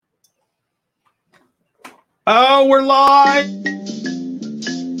Oh, we're live.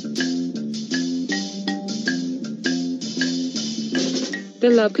 The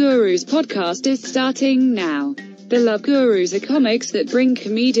Love Gurus podcast is starting now. The Love Gurus are comics that bring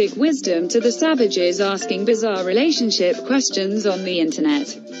comedic wisdom to the savages asking bizarre relationship questions on the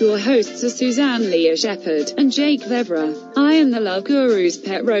internet. Your hosts are Suzanne Leah Shepherd and Jake Vevera. I am the Love Gurus'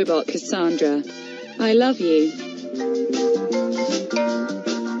 pet robot Cassandra. I love you.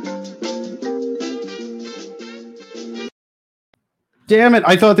 Damn it,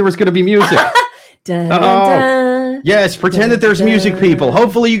 I thought there was going to be music. Dun, dun. Yes, pretend that there's music, people.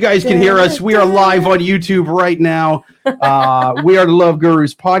 Hopefully you guys can hear us. We are live on YouTube right now. We are the Love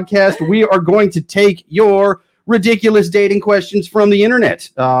Gurus podcast. We are going to take your ridiculous dating questions from the internet.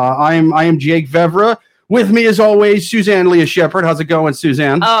 I am Jake Vevera. With me, as always, Suzanne Leah Shepherd. How's it going,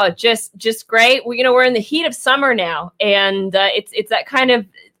 Suzanne? Oh, just great. We're in the heat of summer now, and it's that kind of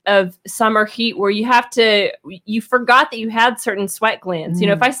summer heat where you forgot that you had certain sweat glands. You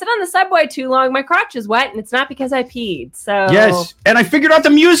know, if I sit on the subway too long, my crotch is wet, and it's not because I peed. So yes, and I figured out the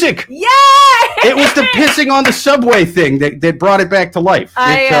music. Yay! It was the pissing on the subway thing that brought it back to life.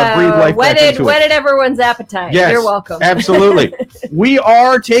 It breathed life back into it. Whetted everyone's appetite. Yes, you're welcome. Absolutely. We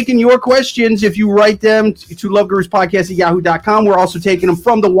are taking your questions if you write them to loveguruspodcast@yahoo.com. We're also taking them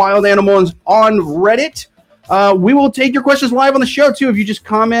from the wild animals on Reddit. We will take your questions live on the show, too, if you just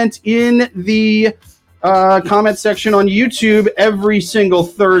comment in the comment section on YouTube every single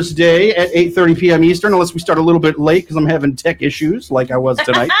Thursday at 8:30 p.m. Eastern, unless we start a little bit late because I'm having tech issues like I was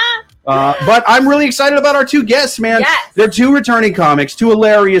tonight. But I'm really excited about our two guests, man. Yes. They're two returning comics, two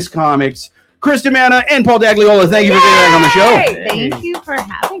hilarious comics. Kristin Manna and Paul Dagliolo, thank you for being back on the show. Thank you for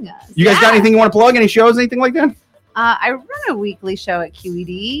having us. You guys got anything you want to plug? Any shows, anything like that? I run a weekly show at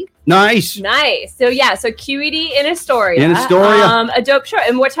QED. Nice. So QED in Astoria. A dope show.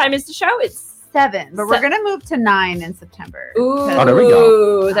 And what time is the show? It's 7, but we're going to move to 9 in September. Ooh, there we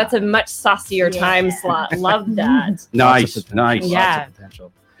go. That's a much saucier time slot. Love that. Nice. Yeah. Lots of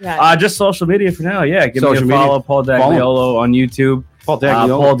potential. Just social media for now. Yeah, give Social me a follow. media. Paul Dagliolo on YouTube. Paul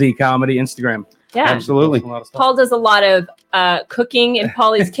Dagliolo. Paul D Comedy Instagram. Yeah. Absolutely. Paul does a lot of cooking in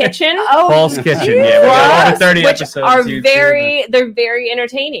Paulie's kitchen. Paul's Kitchen. Yeah, we got over 30 which episodes. are YouTube. they're very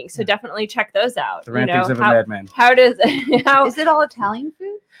entertaining. So definitely check those out. The Rantings of a Madman. How does Is it all Italian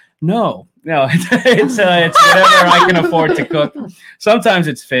food? No, it's whatever I can afford to cook. Sometimes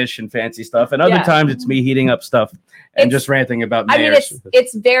it's fish and fancy stuff, and other times it's me heating up stuff and just ranting about mayors.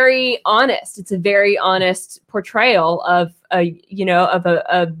 It's very honest. It's a very honest portrayal of a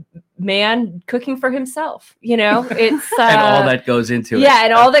man cooking for himself. It's and all that goes into it. Yeah,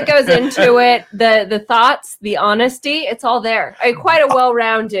 and all that goes into it, the thoughts, the honesty, it's all there. Quite a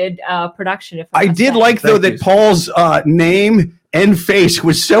well-rounded production. I did like though that Paul's name and face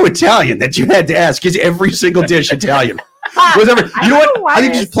was so Italian that you had to ask, is every single dish Italian? You know what? I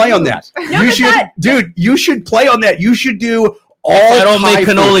think you should play on that. You should play on that. You should do all I don't make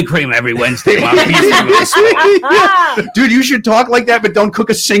cannoli cream every Wednesday. Dude, you should talk like that, but don't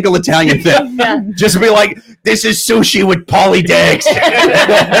cook a single Italian thing. Just be like, this is sushi with Paulie Dags.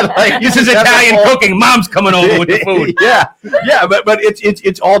 This is Italian cooking. Mom's coming over with the food. Yeah, but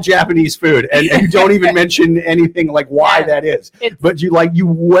it's all Japanese food, and you don't even mention anything like why that is. But you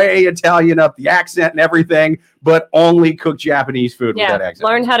way Italian up the accent and everything, but only cook Japanese food with that accent.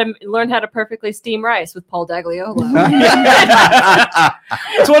 Learn how to perfectly steam rice with Paul Dagliolo.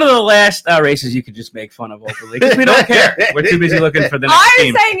 It's one of the last races you could just make fun of openly because we don't care. We're too busy looking for the next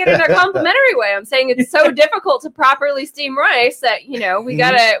team. I'm saying it in a complimentary way. I'm saying it's so difficult to properly steam rice that we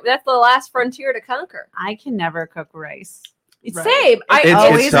gotta. That's the last frontier to conquer. I can never cook rice. Same. It's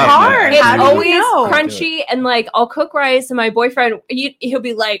always tough, hard. It's How do always you know? crunchy, and I'll cook rice, and my boyfriend he'll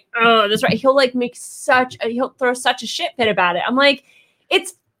be like, "Oh, that's right." He'll he'll throw such a shit fit about it. I'm like,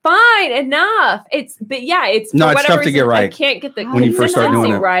 it's fine enough. It's tough to get right. I can't get the when you first start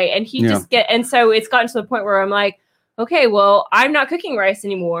doing it right, and so it's gotten to the point where I'm like, okay, well, I'm not cooking rice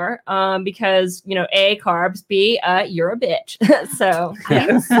anymore because, A, carbs, B, you're a bitch. So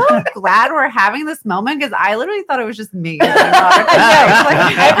I'm so glad we're having this moment because I literally thought it was just me. Every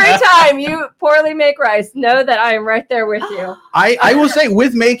time you poorly make rice, know that I am right there with you. I will say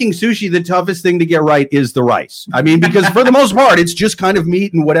with making sushi, the toughest thing to get right is the rice. I mean, because for the most part, it's just kind of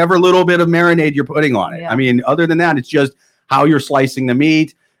meat and whatever little bit of marinade you're putting on it. Yeah. I mean, other than that, it's just how you're slicing the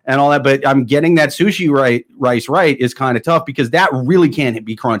meat and all that. But I'm getting that sushi rice right is kind of tough because that really can't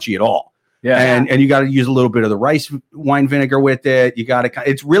be crunchy at all. Yeah. And you got to use a little bit of the rice wine vinegar with it.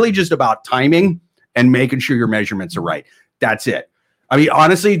 It's really just about timing and making sure your measurements are right. That's it. I mean,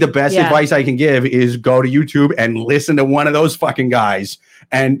 honestly, the best advice I can give is go to YouTube and listen to one of those fucking guys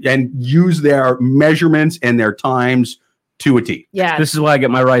and use their measurements and their times to a T. Yeah. This is why I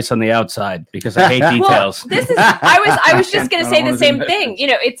get my rice on the outside, because I hate details. Well, I was just going to say the same thing. You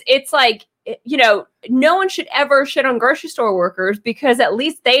know, it's like, you know, no one should ever shit on grocery store workers because at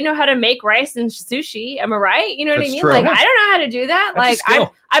least they know how to make rice and sushi. Am I right? You know what I mean? True. Like, I don't know how to do that. That's like,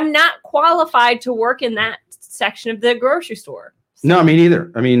 I'm not qualified to work in that section of the grocery store. So. No, me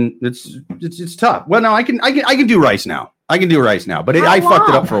neither. I mean, it's tough. Well, no, I can do rice now. I can do rice now, but I fucked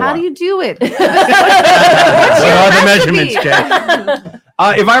it up for a while. How do you do it? What are the measurements, Jay?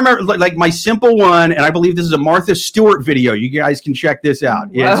 If I remember, like my simple one, and I believe this is a Martha Stewart video. You guys can check this out.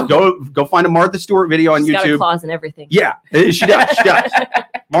 Yes, go find a Martha Stewart video on YouTube. Got a claws and everything. Yeah, she does. She does.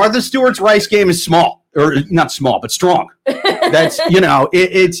 Martha Stewart's rice game is small, or not small, but strong. That's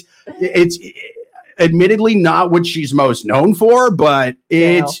it's admittedly not what she's most known for, but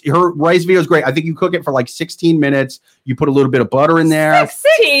her rice video is great. I think you cook it for like 16 minutes. You put a little bit of butter in there.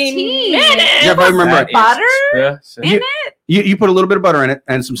 16 minutes. Yeah, if I remember butter in it. You put a little bit of butter in it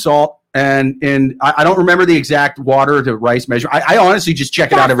and some salt. And I don't remember the exact water to rice measure. I honestly just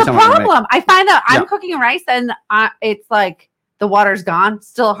check it out every time. That's the problem. I find that I'm cooking rice and it's like the water's gone.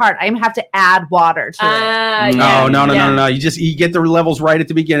 Still hard. I have to add water to it. No. You get the levels right at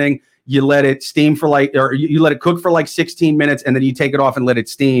the beginning. You let it steam for you let it cook for like 16 minutes, and then you take it off and let it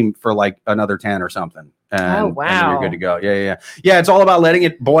steam for like another 10 or something. And then you're good to go. Yeah. It's all about letting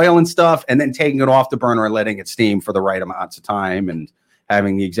it boil and stuff, and then taking it off the burner and letting it steam for the right amounts of time, and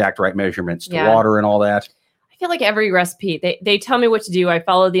having the exact right measurements to water and all that. I feel like every recipe, they tell me what to do. I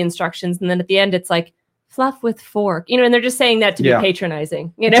follow the instructions, and then at the end, it's like fluff with fork, and they're just saying that to be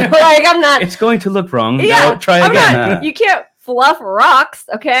patronizing. Like I'm not. It's going to look wrong. Yeah, try again. You can't fluff rocks,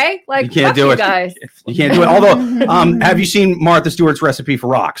 okay? Like you can't do it, guys. You can't do it. Although, have you seen Martha Stewart's recipe for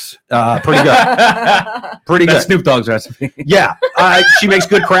rocks? Pretty good. Pretty good. That's Snoop Dogg's recipe. Yeah, she makes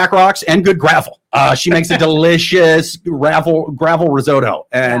good crack rocks and good gravel. She makes a delicious gravel risotto,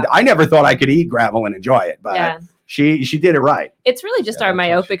 and I never thought I could eat gravel and enjoy it, but she did it right. It's really just our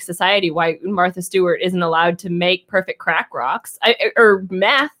myopic society why Martha Stewart isn't allowed to make perfect crack rocks or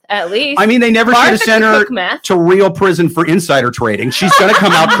meth, at least. I mean, they never should have sent her to real prison for insider trading. She's going to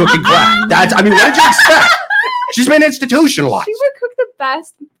come out cooking crack. What did you expect? She's been institutionalized. She would cook the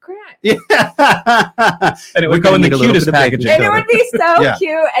best crack. Yeah. And it would go in the cutest packaging. And it would be so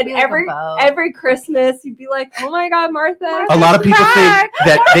cute. And every Christmas, you'd be like, oh my God, Martha. A lot of people think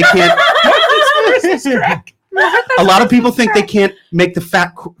that they can't. A lot of people think they can't make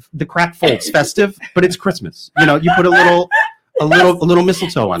the crack folds festive, but it's Christmas. You put a little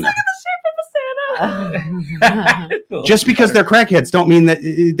mistletoe on there. Just because they're crackheads don't mean that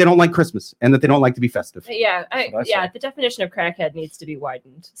they don't like Christmas and that they don't like to be festive. Yeah, the definition of crackhead needs to be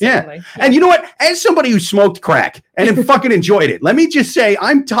widened. Yeah. And you know what? As somebody who smoked crack and fucking enjoyed it, let me just say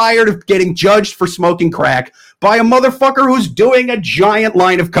I'm tired of getting judged for smoking crack by a motherfucker who's doing a giant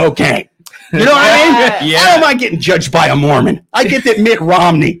line of cocaine. You know what I mean? How am I getting judged by a Mormon? I get that Mitt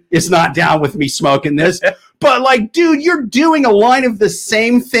Romney is not down with me smoking this. But like, dude, you're doing a line of the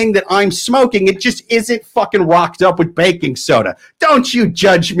same thing that I'm smoking. It just isn't fucking rocked up with baking soda. Don't you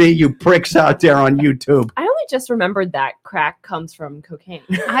judge me, you pricks out there on YouTube. I only just remembered that crack comes from cocaine.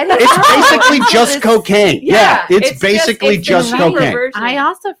 It's basically just cocaine. Yeah, it's basically just cocaine. I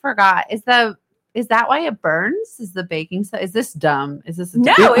also forgot. Is that why it burns? Is the baking soda? Is this dumb? Is this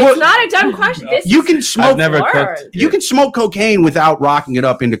no? It's not a dumb question. You can smoke. You can smoke cocaine without rocking it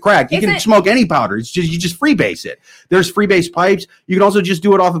up into crack. You can smoke any powder. It's just you just freebase it. There's freebase pipes. You can also just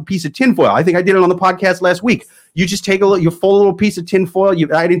do it off a piece of tinfoil. I think I did it on the podcast last week. You just take you fold a little piece of tinfoil.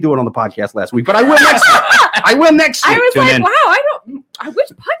 I didn't do it on the podcast last week, but I will next week. I will next week. I was like, wow, which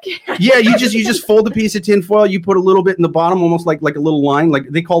podcast? Yeah, you just fold a piece of tinfoil. You put a little bit in the bottom, almost like a little line. Like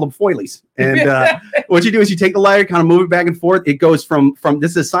they call them foilies. And what you do is you take the lighter, kind of move it back and forth. It goes from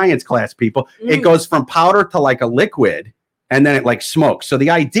this is a science class, people. It goes from powder to like a liquid, and then it like smokes. So the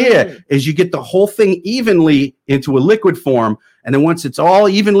idea is you get the whole thing evenly into a liquid form, and then once it's all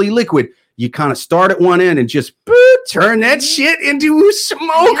evenly liquid, you kind of start at one end and just turn that shit into smoke.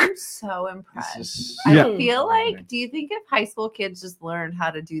 I'm so impressed. I feel like, do you think if high school kids just learned how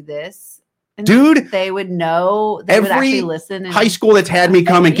to do this, dude, they would know, they would actually listen? High school that's had me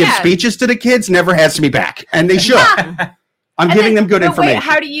come and give speeches to the kids never has me back, and they should. I'm giving them good information. Wait,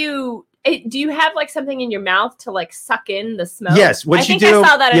 how do you have like something in your mouth to like suck in the smoke? Yes, what you do. I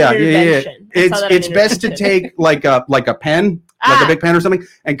saw that in Intervention. It's best to take like a pen, like a big pen or something,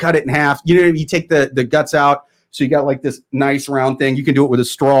 and cut it in half. You take the guts out, so you got like this nice round thing. You can do it with a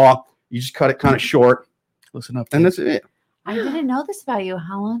straw. You just cut it kind of short. Listen up, and that's it. I didn't know this about you.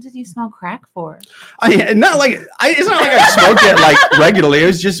 How long did you smoke crack for? It's not like I smoked it like regularly. It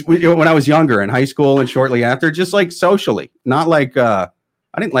was just when I was younger in high school and shortly after, just like socially, not like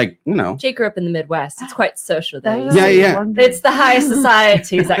I didn't like, Jake grew up in the Midwest. It's quite social there. Yeah. It's the high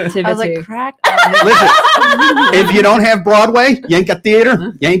society's activity. I was like, crack. Listen, if you don't have Broadway, you ain't got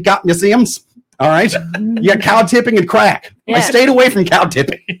theater, you ain't got museums. All right, you got cow tipping and crack. Yeah. I stayed away from cow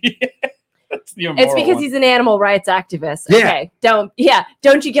tipping. It's because he's an animal rights activist. Yeah. Okay.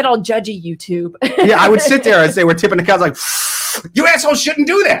 Don't you get all judgy, YouTube. Yeah, I would sit there and say, we're tipping the cows like, you assholes shouldn't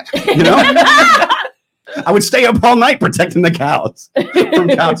do that. I would stay up all night protecting the cows from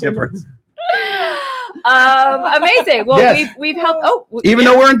cow tippers. Amazing. Well, yes. we've helped. Even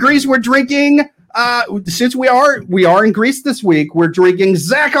though we're in Greece, we're drinking, since we are in Greece this week, we're drinking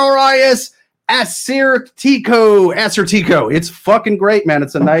Zacharias Acertico. It's fucking great, man.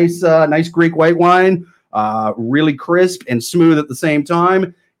 It's a nice Greek white wine, really crisp and smooth at the same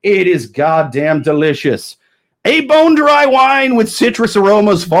time. It is goddamn delicious. A bone dry wine with citrus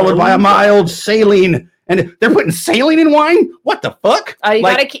aromas, followed by a mild saline. And they're putting saline in wine? What the fuck? You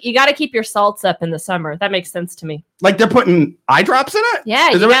gotta keep your salts up in the summer. That makes sense to me. Like they're putting eye drops in it?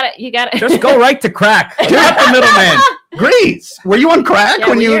 Yeah, you gotta just go right to crack. You're not the middleman. Greece. Were you on crack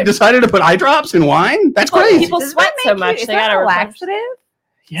when you decided to put eye drops in wine? That's crazy. People sweat so much. They gotta laxative.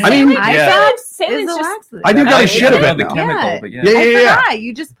 Yeah. I mean, I do got a shit of it the now. chemical, but Yeah.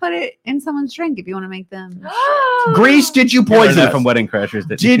 You just put it in someone's drink if you want to make them. Greece, did you poison that us? from Wedding Crashers?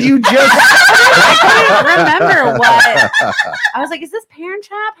 Did you just? I couldn't remember what. I was like, is this Parent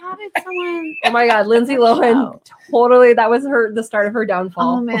Trap? How did someone? Oh my God, Lindsay Lohan. Totally, that was the start of her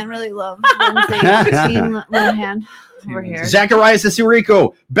downfall. Oh man, really love Lindsay Lohan over here. Zacharias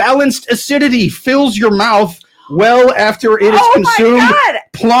Acertico. Balanced acidity fills your mouth well after it is consumed.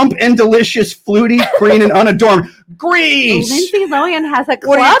 Plump and delicious, fluty, green, and unadorned. Greece. Lindsay Lohan has a club.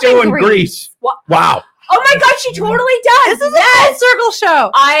 What are you doing, in Greece? Wow. Oh my God, she totally does. This is a full circle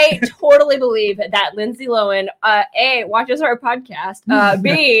show. I totally believe that Lindsay Lohan, A, watches our podcast,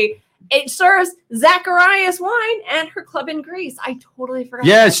 B, it serves Zacharias wine and her club in Greece. I totally forgot.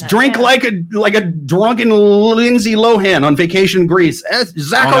 Yes, drink like a drunken Lindsay Lohan on vacation in Greece.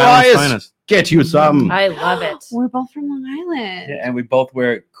 Zacharias, get you some. I love it. We're both from Long Island. Yeah, and we both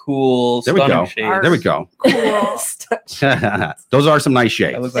wear cool, There we go. shades. There we go. Cool. Those are some nice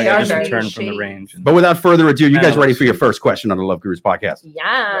shades. I look like They I are just very returned from the range. But without further ado, you guys ready for your first question on the Love Gurus podcast?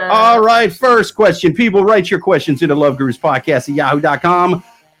 Yeah. All right, first question. People, write your questions into loveguruspodcast@yahoo.com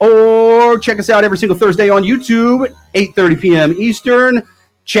or check us out every single Thursday on YouTube, 8:30 p.m. Eastern.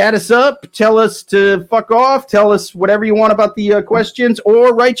 Chat us up. Tell us to fuck off. Tell us whatever you want about the questions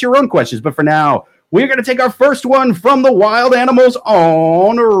or write your own questions. But for now, we're going to take our first one from the wild animals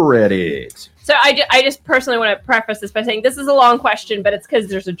on Reddit. So I just personally want to preface this by saying this is a long question, but it's because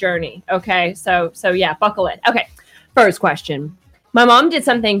there's a journey. Okay, so yeah, buckle in. Okay, first question. My mom did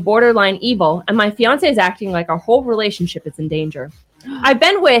something borderline evil, and my fiance is acting like our whole relationship is in danger. I've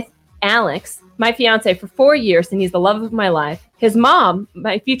been with Alex, my fiance, for 4 years, and he's the love of my life. His mom,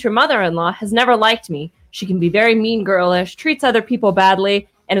 my future mother-in-law, has never liked me. She can be very mean girlish, treats other people badly,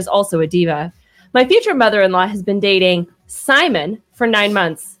 and is also a diva. My future mother-in-law has been dating Simon for 9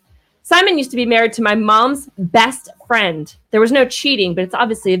 months. Simon used to be married to my mom's best friend. There was no cheating, but it's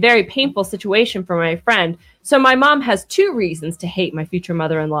obviously a very painful situation for my friend. So my mom has 2 reasons to hate my future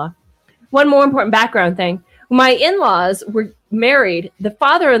mother-in-law. One more important background thing. When my in-laws were married, the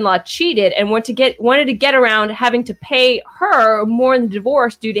father-in-law cheated and wanted to get around having to pay her more in the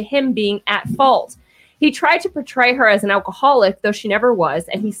divorce due to him being at fault. He tried to portray her as an alcoholic, though she never was,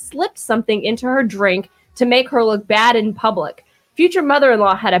 and he slipped something into her drink to make her look bad in public. Future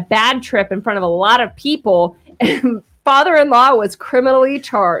mother-in-law had a bad trip in front of a lot of people, and father-in-law was criminally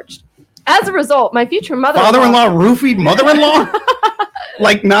charged. As a result, my future mother-in-law... Father-in-law roofied mother-in-law?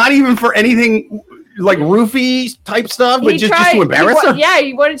 Like, not even for anything... like roofie type stuff, but just to embarrass her? Yeah,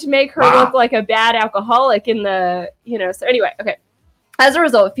 he wanted to make her look like a bad alcoholic in the, so anyway, okay. As a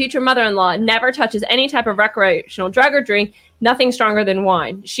result, future mother-in-law never touches any type of recreational drug or drink, nothing stronger than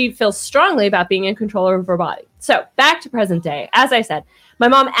wine. She feels strongly about being in control of her body. So, back to present day. As I said, my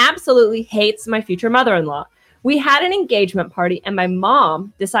mom absolutely hates my future mother-in-law. We had an engagement party, and my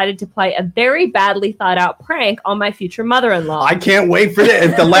mom decided to play a very badly thought out prank on my future mother-in-law. I can't wait for this.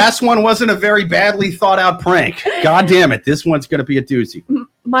 If the last one wasn't a very badly thought out prank, God damn it, this one's going to be a doozy.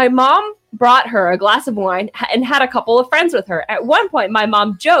 My mom brought her a glass of wine and had a couple of friends with her. At one point, my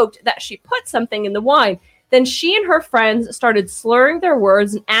mom joked that she put something in the wine. Then she and her friends started slurring their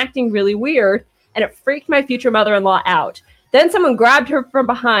words and acting really weird, and it freaked my future mother-in-law out. Then someone grabbed her from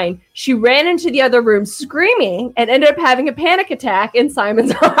behind. She ran into the other room screaming and ended up having a panic attack in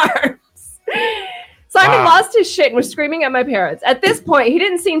Simon's arms. Simon lost his shit and was screaming at my parents. At this point, he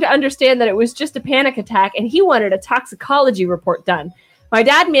didn't seem to understand that it was just a panic attack and he wanted a toxicology report done. My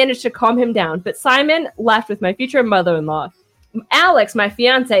dad managed to calm him down, but Simon left with my future mother-in-law. Alex, my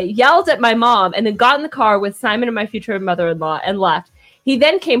fiance, yelled at my mom and then got in the car with Simon and my future mother-in-law and left. He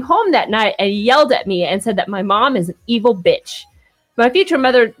then came home that night and yelled at me and said that my mom is an evil bitch. My future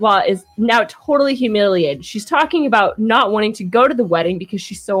mother-in-law is now totally humiliated. She's talking about not wanting to go to the wedding because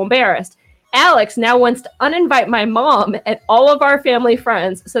she's so embarrassed. Alex now wants to uninvite my mom and all of our family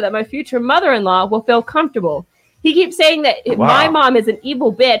friends so that my future mother-in-law will feel comfortable. He keeps saying that my mom is an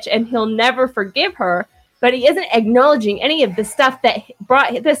evil bitch and he'll never forgive her, but he isn't acknowledging any of the stuff that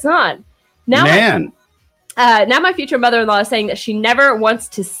brought this on. Now, now my future mother-in-law is saying that she never wants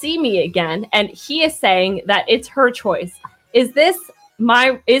to see me again, and he is saying that it's her choice. Is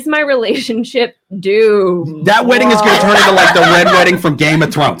my relationship doomed? That wedding is going to turn into like the red wedding from Game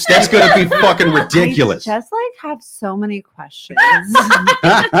of Thrones. That's going to be fucking ridiculous. I just like have so many questions.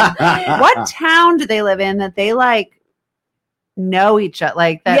 What town do they live in that they like know each other,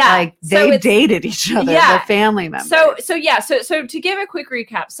 like that? Yeah. Like they dated each other, the family members. So to give a quick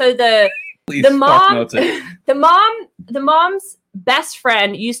recap, so the mom's best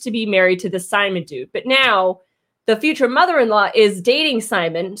friend used to be married to the Simon dude, but now the future mother-in-law is dating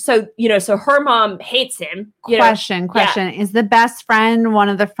Simon. So, so her mom hates him. Question. Yeah. Is the best friend one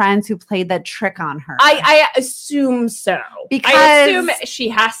of the friends who played that trick on her? I assume so. Because I assume she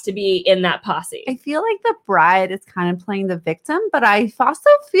has to be in that posse. I feel like the bride is kind of playing the victim, but I also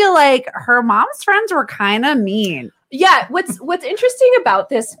feel like her mom's friends were kind of mean. Yeah, what's interesting about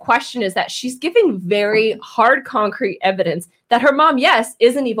this question is that she's giving very hard, concrete evidence that her mom, yes,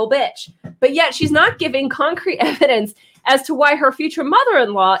 is an evil bitch. But yet she's not giving concrete evidence as to why her future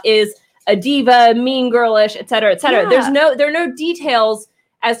mother-in-law is a diva, mean girlish, et cetera, et cetera. Yeah. There are no details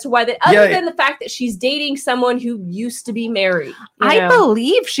as to why that, other than the fact that she's dating someone who used to be married. I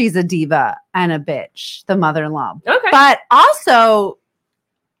believe she's a diva and a bitch, the mother-in-law. Okay. But also,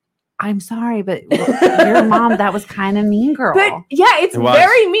 I'm sorry, but your mom, that was kind of mean girl. But yeah, it's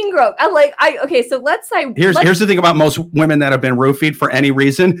very mean girl. Okay, so let's say here's the thing about most women that have been roofied for any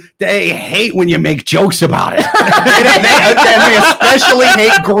reason. They hate when you make jokes about it. they especially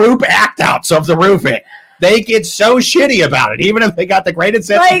hate group act outs of the roofing. They get so shitty about it, even if they got the greatest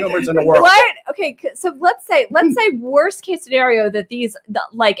sense of humor in the world. What? Okay, so let's say worst case scenario that these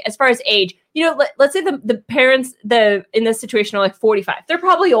as far as age, let's say the parents in this situation are like 45. They're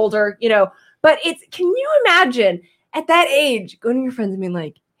probably older, but can you imagine at that age going to your friends and being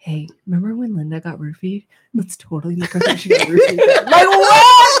like, hey, remember when Linda got roofied? Let's totally make her think she got roofied. Like,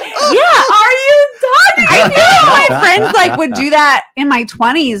 what? Yeah, are you done? I feel like my friends would do that in my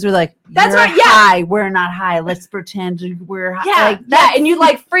 20s. We're like, that's right. Yeah, high. We're not high. Let's pretend we're high. Yeah, and you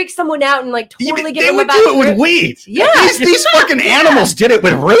freak someone out and totally give them a bad They would do it with weed. Yeah, these fucking animals did it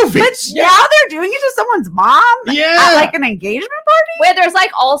with roofies. But now they're doing it to someone's mom. Yeah, at an engagement party. Where there's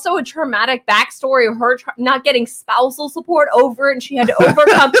also a traumatic backstory of her not getting spousal support over, and she had to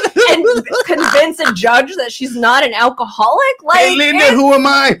overcome and convince a judge that she's not an alcoholic. Hey, Linda, who am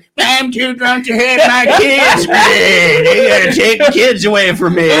I? I'm too drunk to have my kids. You gotta take the kids away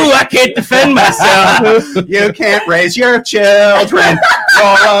from me. Ooh, I can't defend myself. You can't raise your children. You're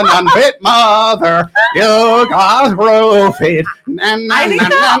an unfit mother. You got roofied. I think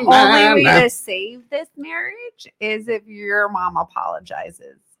the only way to save this marriage is if your mom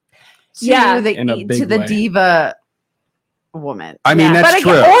apologizes to the diva woman. I mean, that's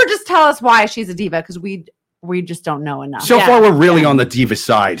true. Or just tell us why she's a diva, because we just don't know enough. So far, we're really on the diva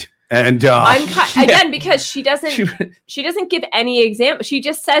side. And because she doesn't give any example. She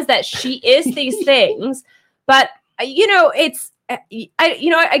just says that she is these things, but it's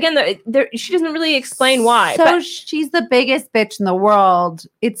again, she doesn't really explain why. So she's the biggest bitch in the world.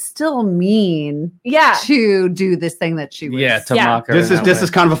 It's still mean, to do this thing that she was. To mock her. This is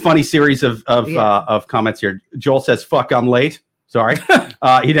kind of a funny series of comments here. Joel says, "Fuck, I'm late." Sorry.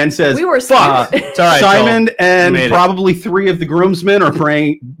 He then says, "We were fuck." Simon and probably 3 of the groomsmen are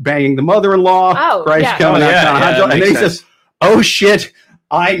banging the mother-in-law. Oh, Christ coming out. And then he says, "Oh shit,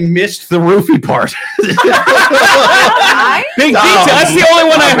 I missed the roofie part." Big detail. That's the only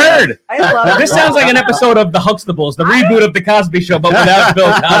one I heard. I love this. Sounds like an episode of The Huxtables, the reboot of The Cosby Show, but without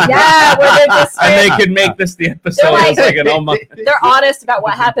Bill Cosby. Yeah, where they're just and they could make this the episode. They're honest about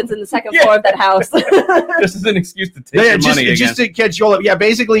what happens in the second floor of that house. This is an excuse to take your money again. Just to catch you all up. Yeah,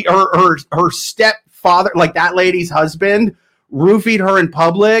 basically her stepfather, like that lady's husband, roofied her in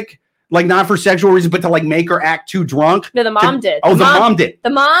public. Like not for sexual reasons, but to like make her act too drunk? No, the mom did. Oh, the mom did. The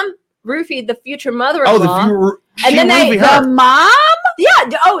mom roofied the future mother-in-law. And then the mom? Yeah.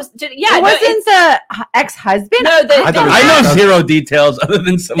 Oh, yeah. It wasn't the ex-husband? No, I know zero details other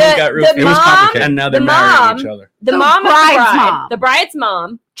than someone got roofied. It was complicated. And now they're marrying each other. The bride's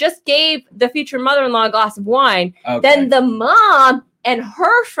mom just gave the future mother-in-law a glass of wine. Okay. Then the mom and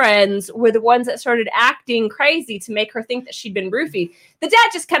her friends were the ones that started acting crazy to make her think that she'd been roofied. The dad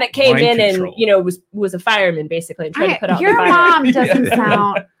just kind of came in and, was a fireman basically and tried to put out the fire. Your mom doesn't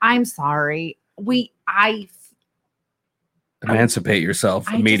sound, I'm sorry. Emancipate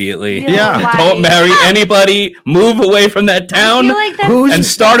yourself immediately. Don't marry anybody. Move away from that town and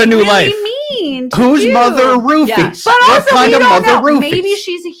start a new life. Whose mother roofies? Yeah. But what kind of mother roofies? Maybe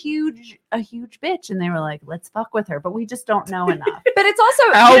she's a huge bitch, and they were like, "Let's fuck with her," but we just don't know enough. But it's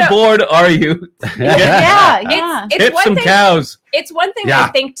also how bored are you? It's some cows. It's one thing I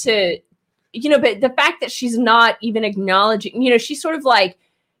think to, but the fact that she's not even acknowledging, she's sort of like.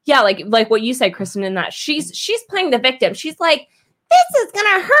 Yeah, like what you said, Kristin, in that she's playing the victim. She's like, this is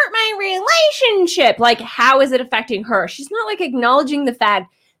gonna hurt my relationship. Like, how is it affecting her? She's not like acknowledging the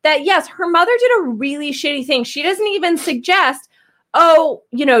fact that yes, her mother did a really shitty thing. She doesn't even suggest,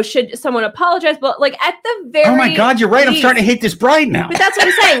 should someone apologize? But like at the very oh my God, you're right. I'm starting to hate this bride now. But that's what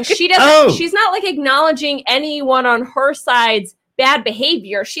I'm saying. She doesn't. She's not like acknowledging anyone on her side's bad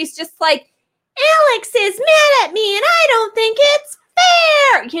behavior. She's just like, Alex is mad at me, and I don't think it's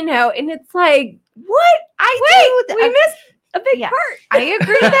fair, and it's like, what? We missed a big part. I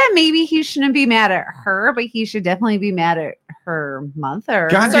agree that maybe he shouldn't be mad at her, but he should definitely be mad at her mother.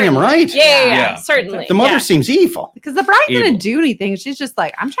 Goddamn right. Yeah, certainly. The mother seems evil. Because the bride didn't do anything. She's just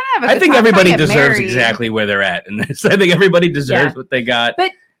like, I'm trying to have a good I think time. everybody deserves exactly where they're at in this. I think everybody deserves what they got.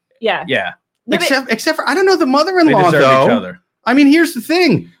 But yeah. Except for I don't know the mother-in-law though. Each other. I mean, here's the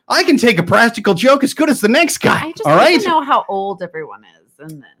thing. I can take a practical joke as good as the next guy. I just need to know how old everyone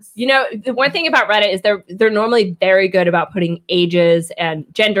is in this. The one thing about Reddit is they're normally very good about putting ages and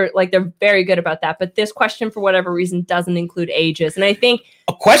gender. Like they're very good about that. But this question, for whatever reason, doesn't include ages. And I think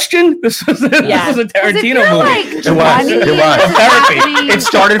a question. This was a Tarantino movie. It was therapy. It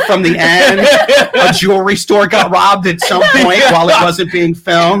started from the end. A jewelry store got robbed at some point while it wasn't being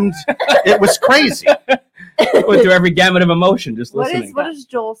filmed. It was crazy. Went through every gamut of emotion just listening. What does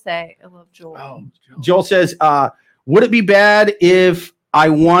Joel say? I love Joel. Oh, Joel says, would it be bad if I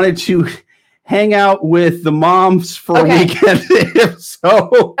wanted to hang out with the moms for a weekend? If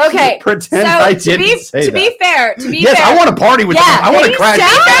so, pretend I didn't say that. To be fair, I want to party with them. I want to crash.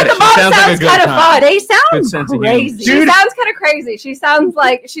 The mom sounds kind of fun. They sound crazy. She sounds kind of crazy. She sounds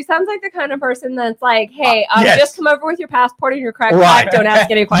like the kind of person that's like, hey, just come over with your passport and your crack pipe. Don't ask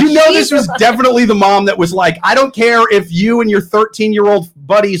any questions. This was definitely the mom that was like, I don't care if you and your 13-year-old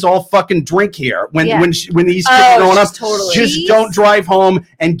buddies all fucking drink here when these kids are growing up. Just don't drive home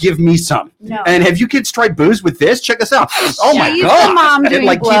and give me some. No. And have you kids tried booze with this? Check this out. Oh my She's God. The mom it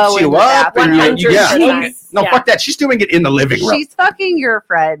like keeps you up. And no, fuck that. She's doing it in the living room. She's fucking your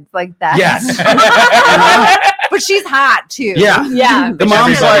friends like that. Yes. But she's hot too. Yeah. The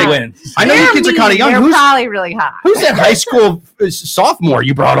mom's like, I know your kids are kind of young. They're probably really hot. Who's that high school sophomore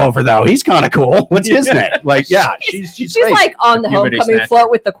you brought over though? He's kind of cool. What's his name? Like, she's like on the homecoming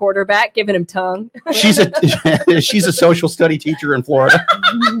float with the quarterback, giving him tongue. She's a social study teacher in Florida.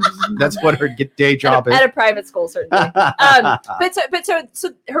 That's what her day job is at a private school, certainly. But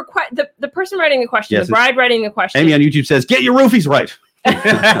so her the person writing the question, the bride writing the question. Amy on YouTube says, "Get your roofies right."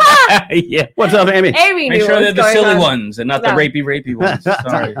 Yeah. What's up, Amy? Amy, make sure they're the silly ones and not the rapey ones.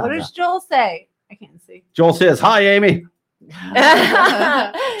 Sorry. What does Joel say? I can't see. Joel says, "Hi, Amy."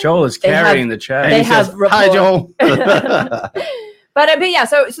 Joel is carrying the chat. They have rapport. Hi, Joel. But yeah,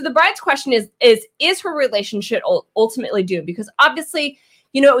 so the bride's question is her relationship ultimately doomed? Because obviously,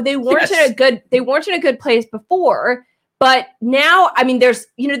 they weren't in a good place before, but now, I mean, there's,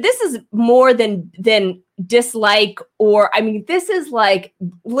 this is more than dislike, or I mean, this is like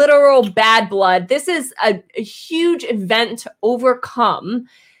literal bad blood. This is a huge event to overcome,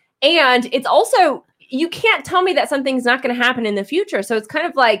 and it's also, you can't tell me that something's not going to happen in the future. So it's kind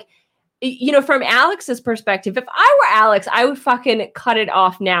of like, from Alex's perspective, if I were Alex, I would fucking cut it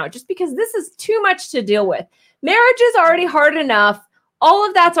off now, just because this is too much to deal with. Marriage is already hard enough. All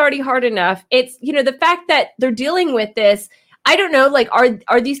of that's already hard enough. It's, the fact that they're dealing with this. I don't know, like,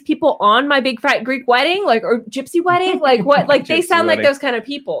 are these people on My Big Fat Greek Wedding, like, or Gypsy Wedding, like what? Like they sound wedding. Like those kind of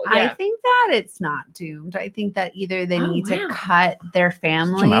people. Yeah. I think that it's not doomed. I think that either they need to cut their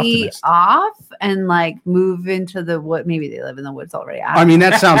family off and like move into the wood. Maybe they live in the woods already. I mean,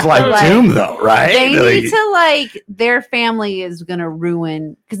 that sounds like doom, though, right? They need to like their family is going to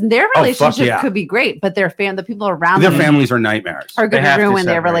ruin because their relationship could be great, but the people around their families are nightmares. Are going to ruin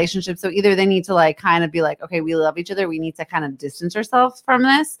their relationship. So either they need to like kind of be like, okay, we love each other. We need to kind of distance ourselves from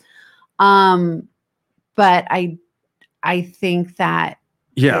this. But I think that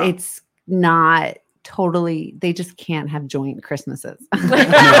it's not totally, they just can't have joint Christmases.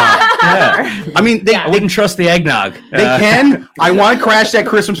 I mean, I wouldn't trust the eggnog. They can. I want to crash that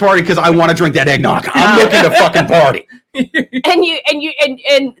Christmas party because I want to drink that eggnog. I'm looking to fucking party. and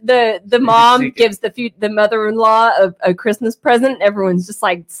the mom gives the mother-in-law a Christmas present. Everyone's just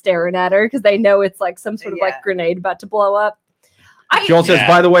like staring at her because they know it's like some sort of like grenade about to blow up. Joel says,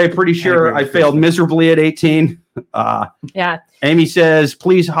 by the way, pretty sure I failed miserably at 18. Amy says,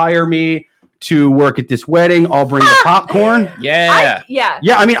 please hire me to work at this wedding. I'll bring the popcorn. Yeah.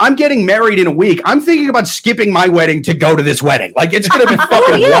 I mean, I'm getting married in a week. I'm thinking about skipping my wedding to go to this wedding. Like, it's going to be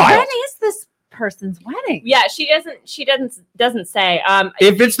fucking wild. When is this person's wedding? Yeah, she doesn't say.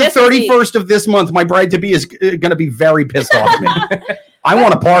 If it's the 31st of this month, my bride-to-be is going to be very pissed off at me. I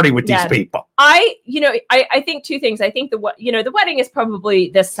want to party with these people. I think two things. I think the wedding is probably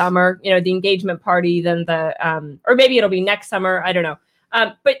this summer, the engagement party, then or maybe it'll be next summer. I don't know.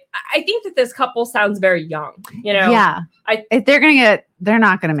 But I think that this couple sounds very young, Yeah. If they're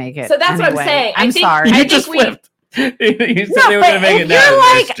not going to make it. So that's what I'm saying. I'm sorry. You just flipped. You said they were going to make it now. You're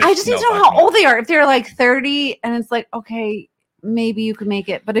like, I just need to know how old they are. If they're like 30 and it's like, okay, maybe you can make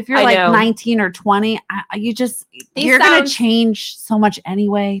it. But if you're like 19 or 20, you're going to change so much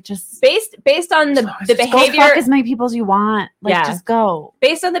anyway. Just based on the behavior. Go fuck as many people as you want. Like, just go.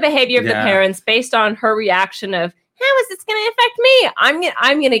 Based on the behavior of the parents, based on her reaction of, how is this going to affect me?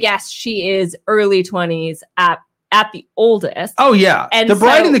 I'm going to guess she is early 20s at the oldest. Oh, yeah. And the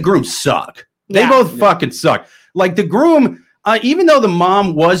bride and the groom suck. They both fucking suck. Like the groom, even though the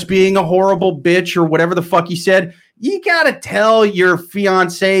mom was being a horrible bitch or whatever the fuck he said, you got to tell your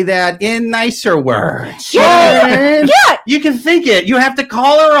fiance that in nicer words. Yeah. You can think it. You have to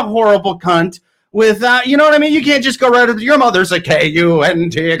call her a horrible cunt. With you know what I mean? You can't just go right to your mother's like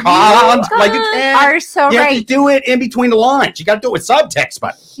K-U-N-T cunt. Like you are so you have to do it in between the lines. You got to do it with subtext,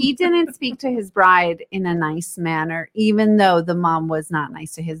 but he didn't speak to his bride in a nice manner, even though the mom was not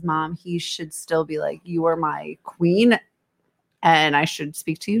nice to his mom. He should still be like, you are my queen, and I should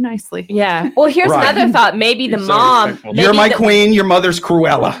speak to you nicely. Yeah. Well, here's another thought. Maybe the mom. You're my queen. Your mother's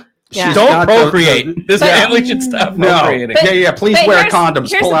Cruella. Yeah. Don't procreate. This family should stop procreating. Please wear condoms.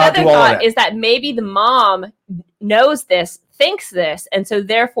 Here's another thought is that maybe the mom knows this, thinks this, and so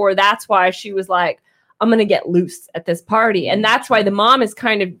therefore that's why she was like, I'm going to get loose at this party. And that's why the mom is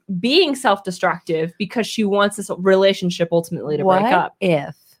kind of being self-destructive because she wants this relationship ultimately to break up.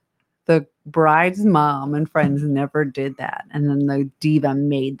 If the bride's mom and friends never did that, and then the diva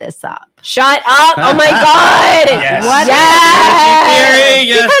made this up. Shut up! Oh my god! Yes. What?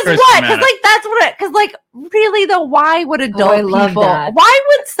 Yes. Because what? Because like that's what it. Because like really though, why would adult people? Why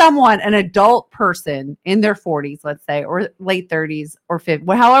would an adult person in their 40s, let's say, or late 30s or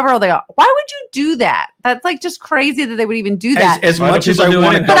 50s, however old they are, why would you do that? That's like just crazy that they would even do that. As much as I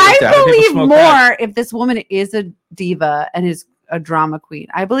want to, but I believe more if this woman is a diva and is a drama queen.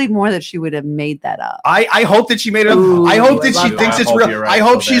 I believe more that she would have made that up. I hope that she made it up. I hope that she thinks it's real. I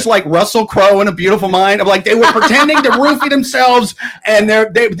hope she's like Russell Crowe in A Beautiful Mind. I'm like, they were pretending to roofie themselves, and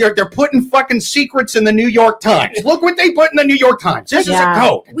they're putting fucking secrets in the New York Times. Look what they put in the New York Times. This is a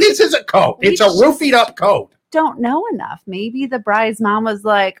code. This is a code. It's a roofied up code. Don't know enough. Maybe the bride's mom was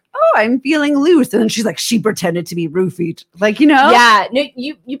like, "Oh, I'm feeling loose," and then she's like, "She pretended to be roofied." Like, Yeah. No,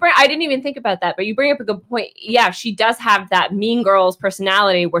 you bring. I didn't even think about that, but you bring up a good point. Yeah, she does have that Mean Girls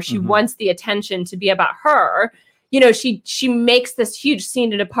personality where she wants the attention to be about her. She makes this huge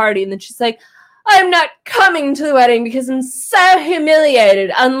scene at a party, and then she's like, "I'm not coming to the wedding because I'm so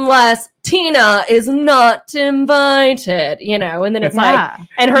humiliated unless Tina is not invited," and then it's like,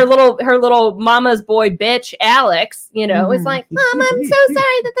 and her little mama's boy bitch, Alex, is like, "Mom, I'm so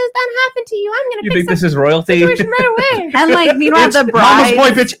sorry that this done happened to you. I'm going to You think this is royalty? Situation right away." And like, meanwhile, the bride,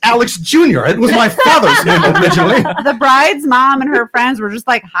 mama's boy bitch, Alex Jr. It was my father's name originally. The bride's mom and her friends were just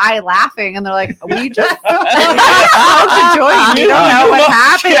like high laughing, and they're like, "We just enjoyed. You don't know what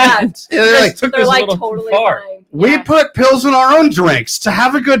happened." Yeah, they're like totally fine. We put pills in our own drinks to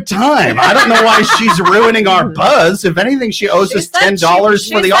have a good time. time. I don't know why she's ruining our buzz. If anything, she owes us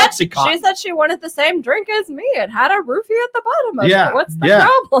 $10 for the Oxycontin. She said she wanted the same drink as me and had a roofie at the bottom of it. What's the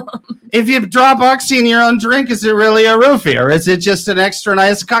problem? If you drop Oxy in your own drink, is it really a roofie or is it just an extra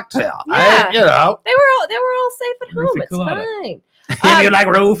nice cocktail? Yeah. They were all safe at home. It's fine. If you like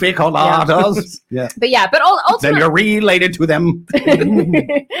roofie coladas. Yeah. But ultimately, then you're related to them.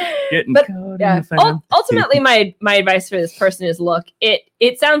 Ultimately, my advice for this person is: look,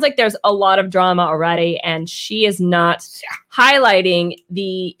 it sounds like there's a lot of drama already, and she is not highlighting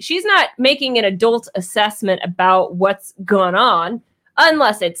she's not making an adult assessment about what's going on,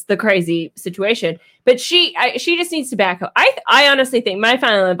 unless it's the crazy situation. But she just needs to back up. I honestly think my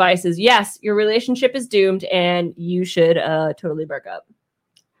final advice is yes, your relationship is doomed and you should totally break up.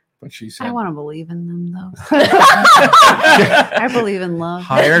 What she said. I want to believe in them though. I believe in love.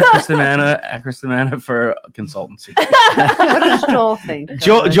 Hire Kristin Manna for consultancy. What does Joel think?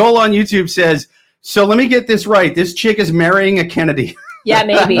 Joel on YouTube says, so let me get this right. This chick is marrying a Kennedy. Yeah,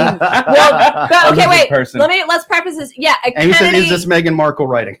 maybe. Well, okay, wait. Let's preface this. Yeah, Amy said, "Is this Meghan Markle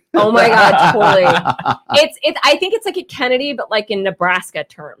writing?" Oh my God, totally. I think it's like a Kennedy, but like in Nebraska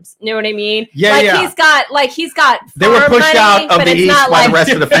terms. You know what I mean? Yeah, He's got. They were pushed out of the East by the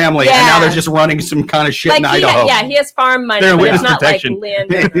rest of the family, and now they're just running some kind of shit in Idaho. He has farm money, but it's not protection.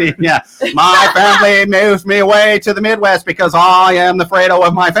 Like land. Yeah, my family moved me away to the Midwest because I am the Fredo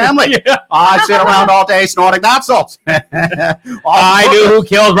of my family. I sit around all day snorting hot salts. I knew who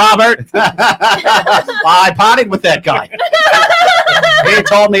killed Robert. I potted with that guy. He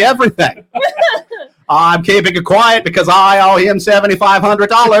told me everything. I'm keeping it quiet because I owe him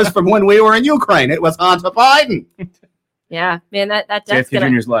 $7,500 from when we were in Ukraine. It was Hunter Biden. Yeah, man, that debt's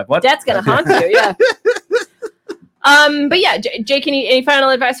Junior's life. What? Debt's gonna haunt you. Yeah. But yeah, Jake, any final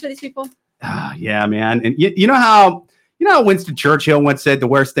advice for these people? Yeah, man, and you know how Winston Churchill once said the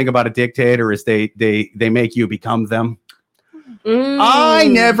worst thing about a dictator is they make you become them. I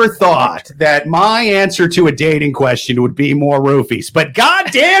never thought that my answer to a dating question would be more roofies, but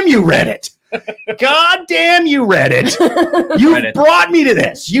goddamn, you read it. Goddamn, you read it. You've brought me to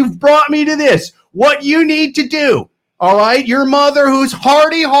this. You've brought me to this. What you need to do, all right? Your mother who's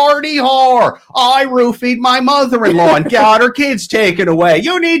hardy har. I roofied my mother-in-law and got her kids taken away.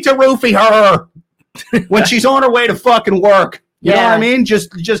 You need to roofie her when she's on her way to fucking work. You know what I mean?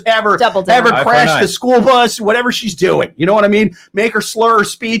 Just have her crash the school bus, whatever she's doing. You know what I mean? Make her slur her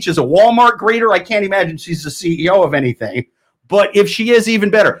speech as a Walmart greeter. I can't imagine she's the CEO of anything. But if she is, even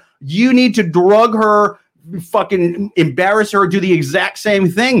better. You need to drug her, fucking embarrass her, do the exact same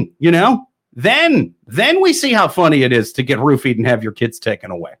thing, you know? Then we see how funny it is to get roofied and have your kids taken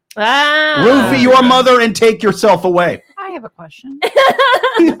away. Roofie your mother and take yourself away. I have a question.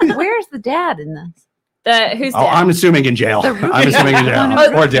 Where's the dad in this? Who's dad? I'm assuming in jail. I'm assuming in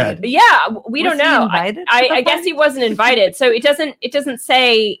jail or dead. Yeah, we don't know. I guess he wasn't invited, so it doesn't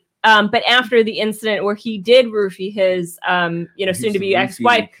say. But after the incident where he did roofie his, soon to be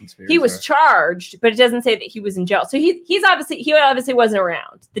ex-wife, he was charged, but it doesn't say that he was in jail. So he obviously wasn't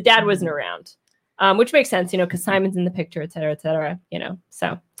around. The dad wasn't around, which makes sense, because Simon's in the picture, et cetera,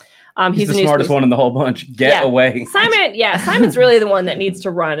 so. He's the smartest one in the whole bunch. Get away. Simon's really the one that needs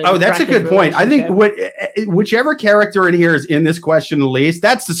to run. Oh, that's a good point. I think whichever character in here is in this question the least,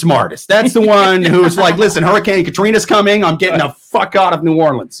 that's the smartest. That's the one who's like, listen, Hurricane Katrina's coming. I'm getting the fuck out of New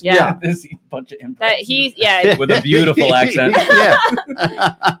Orleans. Yeah. This bunch of with a beautiful accent. But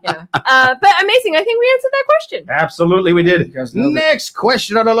amazing. I think we answered that question. Absolutely, we did. Next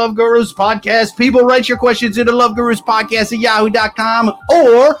question on the Love Gurus podcast. People, write your questions into loveguruspodcast@yahoo.com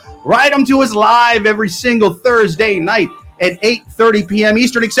or write them to us live every single Thursday night at 8:30 p.m.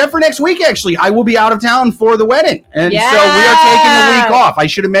 Eastern, except for next week, actually. I will be out of town for the wedding. And so we are taking the week off. I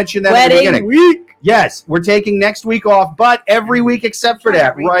should have mentioned that at the beginning. Week. Yes, we're taking next week off, but every week except for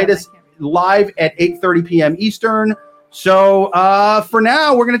that, write us live at 8:30 p.m. Eastern. So for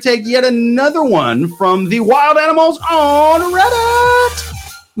now, we're going to take yet another one from the wild animals on Reddit.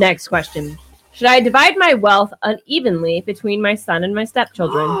 Next question. Should I divide my wealth unevenly between my son and my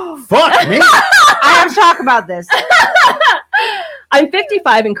stepchildren? Fuck me. I have to talk about this. I'm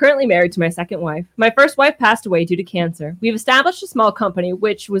 55 and currently married to my second wife. My first wife passed away due to cancer. We've established a small company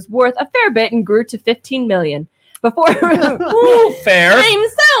which was worth a fair bit and grew to $15 million. Before fair. I'm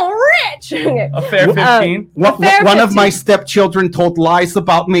so rich. A fair 15. One of my stepchildren told lies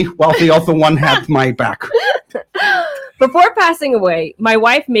about me while the other one had my back. Before passing away, my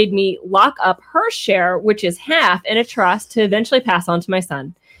wife made me lock up her share, which is half, in a trust to eventually pass on to my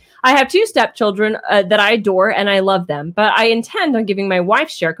son. I have 2 stepchildren that I adore and I love them, but I intend on giving my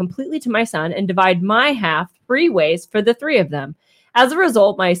wife's share completely to my son and divide my half 3 ways for the 3 of them. As a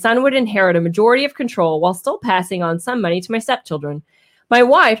result, my son would inherit a majority of control while still passing on some money to my stepchildren. My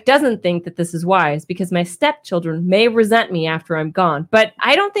wife doesn't think that this is wise because my stepchildren may resent me after I'm gone, but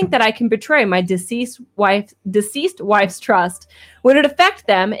I don't think that I can betray my deceased wife's trust. Would it affect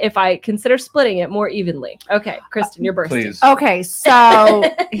them if I consider splitting it more evenly? Okay, Kristin, you're bursting. Please. Okay, so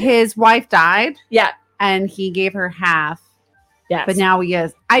his wife died. Yeah. And he gave her half. Yes. But now he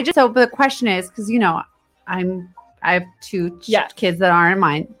is. But the question is, because I have two kids that aren't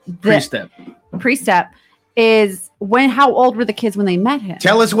mine. Pre-step is how old were the kids when they met him?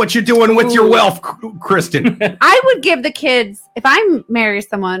 Tell us what you're doing with your wealth, Kristin. I would give the kids, if I marry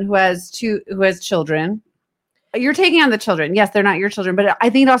someone who has children, you're taking on the children. Yes, they're not your children, but I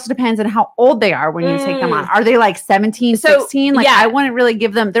think it also depends on how old they are when you take them on. Are they like 17, 16? Like I wouldn't really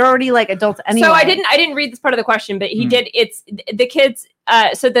give them, they're already like adults anyway. So I didn't read this part of the question, but he did. It's the kids.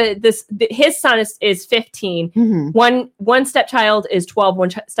 So his son is 15. Mm-hmm. One stepchild is 12. One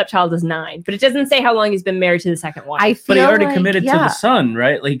stepchild is 9. But it doesn't say how long he's been married to the second wife. But he already committed to the son,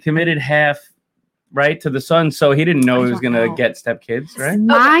 right? Like he committed half, right, to the son. So he didn't know he was going to get stepkids, right?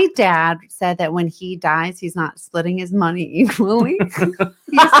 My dad said that when he dies, he's not splitting his money equally. He said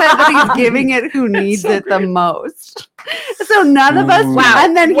that he's giving it who needs it the most. So none of us. Wow.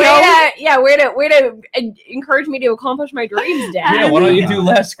 And then way to encourage me to accomplish my dreams, Dad. Yeah, why don't you do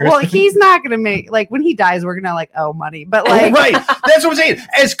less, Kristin? Well, he's not going to make, like, when he dies, we're going to owe money. But like, right. That's what I'm saying.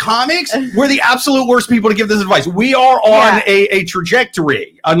 As comics, we're the absolute worst people to give this advice. We are on a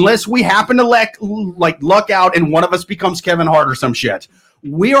trajectory, unless we happen to luck out and one of us becomes Kevin Hart or some shit.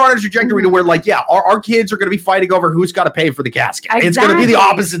 We are on a trajectory to where, our kids are going to be fighting over who's got to pay for the casket. Exactly. It's going to be the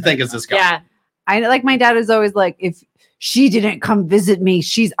opposite thing as this guy. Yeah. My dad is always like, if she didn't come visit me,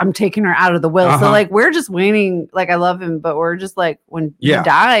 I'm taking her out of the will. Uh-huh. So we're just waiting. I love him, but we're just when he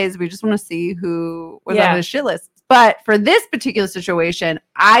dies, we just want to see who was on his shit list. But for this particular situation,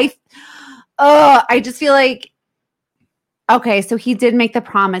 I just feel like, okay, so he did make the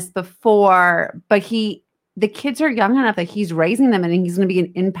promise before, but the kids are young enough that he's raising them and he's going to be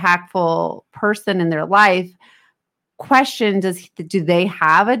an impactful person in their life. Question, do they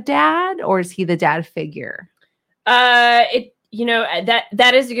have a dad, or is he the dad figure? That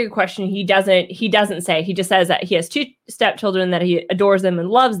is a good question. He doesn't say. He just says that he has 2 stepchildren, that he adores them and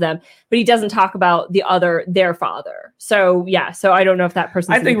loves them, but he doesn't talk about their father. So I don't know if that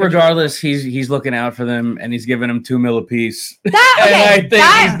person. I think regardless, he's looking out for them and he's giving them $2 million a piece. I think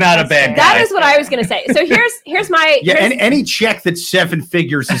he's not a bad guy. That is what I was going to say. So here's my any check that's 7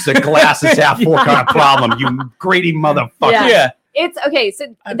 figures is a glass is half full kind of problem. You greedy motherfucker. Yeah. It's okay.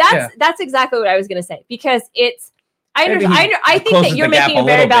 So that's exactly what I was going to say, because I think that you're making a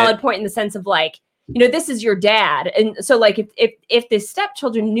very valid point in the sense of this is your dad. And so if the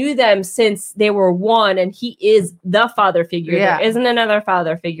stepchildren knew them since they were 1 and he is the father figure, there isn't another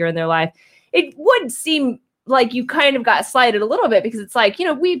father figure in their life, it would seem like you kind of got slighted a little bit, because it's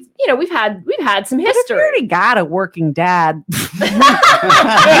we've had some history. But if you already got a working dad, you're gonna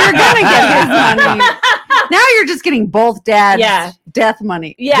get his money. Now you're just getting both dads' death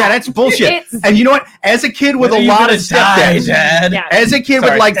money. Yeah, that's bullshit. And you know what? As a kid with a lot of stepdads, as a kid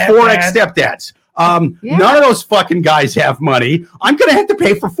with 4 ex-stepdads, none of those fucking guys have money. I'm gonna have to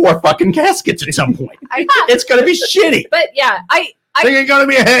pay for 4 fucking caskets at some point. It's gonna be shitty. But they're going to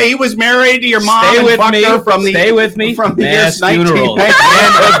be, hey, he was married to your mom. Stay with me from the years 19. And goes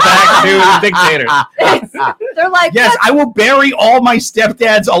back to dictator. They're like, yes, I will bury all my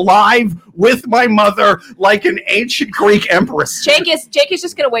stepdads alive with my mother like an ancient Greek empress. Jake is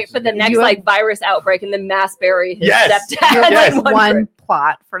just going to wait for the next virus outbreak and then mass bury his stepdad. Yes. One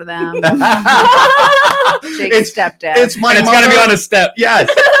plot for them. Jake's stepdad. It's got to be on a step.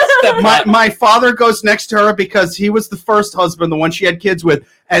 Yes. My father goes next to her because he was the first husband, the one she had kids with.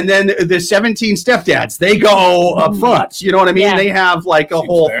 And then the 17 stepdads, they go up front. You know what I mean? Yeah. They have a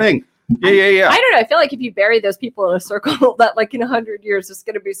whole thing. Yeah. I don't know. I feel like if you bury those people in a circle, that in 100 years, there's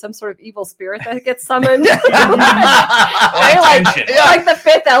going to be some sort of evil spirit that gets summoned. Like the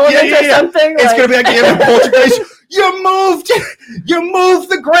Fifth Element or something. It's going to be like the poltergeist. You moved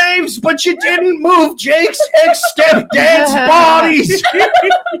the graves, but you didn't move Jake's ex-stepdad's bodies.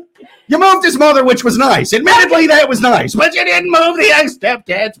 You moved his mother, which was nice. Admittedly, that was nice, but you didn't move the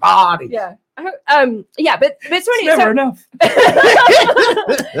ex-stepdad's body. Yeah. But it's never enough. But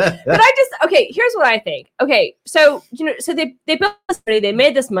here's what I think. Okay, so they built this money, they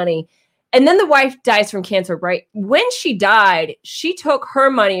made this money, and then the wife dies from cancer, right? When she died, she took her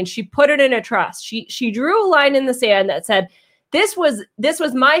money and she put it in a trust. She drew a line in the sand that said, this was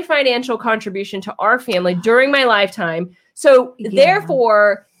my financial contribution to our family during my lifetime. So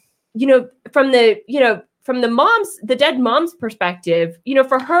therefore, from the the dead mom's perspective,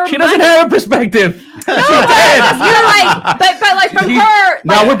 for her, she doesn't have a perspective. No, you're like, but like from her.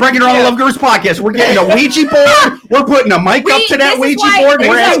 Now we're bringing her on the Love Gurus podcast. We're getting a Ouija board. We're putting a mic up to that Ouija board.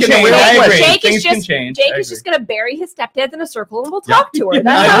 We're asking the real questions. Jake is just going to bury his stepdads in a circle, and we'll talk to her.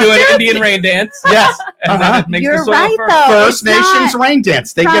 I do an Indian rain dance. Yes, you're right though. First Nations rain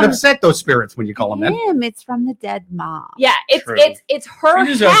dance. They get upset, those spirits, when you call them that. It's from the dead mom. Yeah, it's her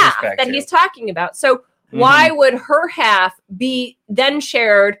half that he's talking about. So. Why would her half be then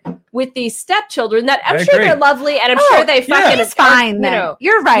shared with these stepchildren that I'm sure they're lovely and I'm sure they fucking it's fine.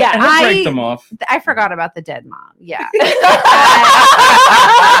 You're right. Yeah, I break them off. I forgot about the dead mom. Yeah.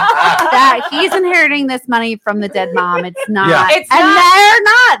 that he's inheriting this money from the dead mom. It's not. Yeah. They're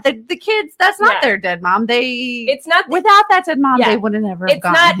not. The kids, that's not their dead mom. It's not without that dead mom, they would have never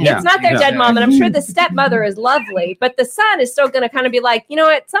gotten It's not their dead mom, and I'm sure the stepmother is lovely, but the son is still gonna kind of be like,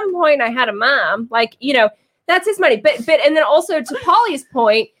 at some point I had a mom, like, that's his money. But and then also to Polly's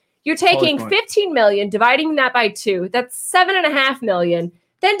point, you're taking 15 million, dividing that by 2. That's 7.5 million.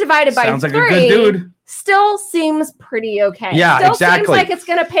 Then divided by 3. Sounds like a good dude. Still seems pretty okay. Yeah, still exactly. Seems like it's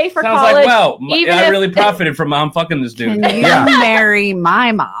going to pay for Sounds college. Like, I really profited from mom fucking this dude. Can you marry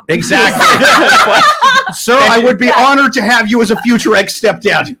my mom? Exactly. Sir, I would be honored to have you as a future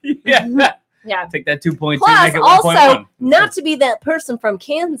ex-stepdad. Yeah. Take that 2.2. Plus, make it 1.1. also, not to be that person from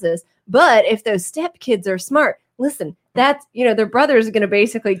Kansas, but if those stepkids are smart, listen, that's, their brother's going to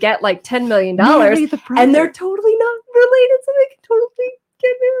basically get like $10 million, and they're totally not related, so they can totally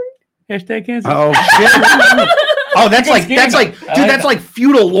get married. Hashtag Kansas. Oh shit! Oh, that's like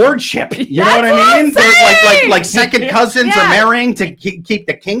feudal lordship. You know what I mean? Like second cousins are marrying to keep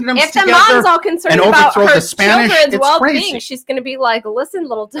the kingdoms together. If the mom's all concerned and about overthrow her the Spanish, children's it's well-being, crazy. she's going to be like, "Listen,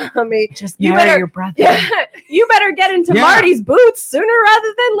 little Tommy, just marry your brother. You better get into Marty's boots sooner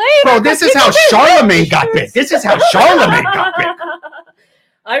rather than later." Bro, this is how Charlemagne got bit. This is how Charlemagne got bit.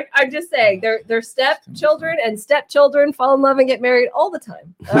 I'm just saying, they're stepchildren, and stepchildren fall in love and get married all the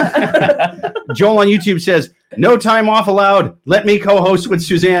time. Joel on YouTube says, "No time off allowed. Let me co-host with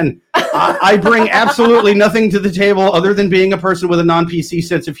Suzanne. I bring absolutely nothing to the table other than being a person with a non-PC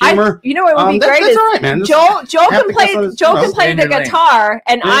sense of humor." What would be great is all right, man. Joel can play the guitar,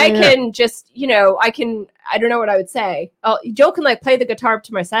 and I can just, I don't know what I would say. Joel can play the guitar up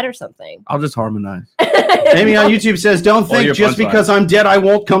to my set or something. I'll just harmonize. Amy on YouTube says, "Don't think just because I'm dead I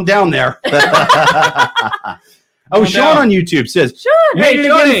won't come down there." Sean on YouTube says, "Sean, hey,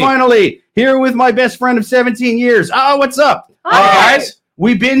 Johnny, finally here with my best friend of 17 years. What's up? Hi. Guys,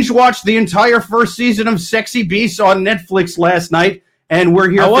 we binge watched the entire first season of Sexy Beasts on Netflix last night, and we're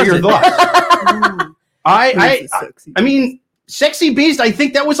here for your thoughts." I mean, Sexy Beast, I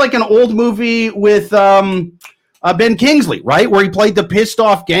think that was like an old movie with Ben Kingsley, right? Where he played the pissed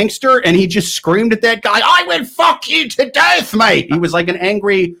off gangster and he just screamed at that guy, "I will fuck you to death, mate." He was like an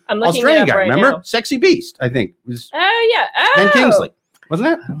angry Australian guy, remember? Now. Sexy Beast, I think. Ben Kingsley. Wasn't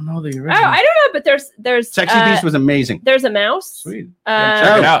it? I don't know the original. I don't know, but there's Sexy Beast was amazing. There's a mouse. Sweet.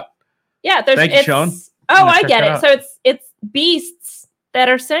 Check it out. Yeah, Thank you, Sean. I get it. So it's beasts that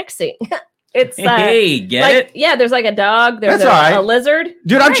are sexy. It's get it? Yeah, there's like a dog. There's a lizard.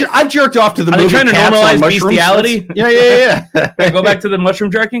 Dude, I've jerked off to the movie. Trying to normalize bestiality. Yeah. Go back to the mushroom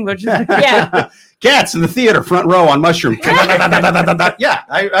jerking. Yeah. Cats in the theater, front row on mushroom. Yeah.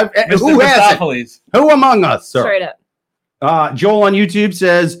 Who has it? Who among us, sir? Straight up. Joel on YouTube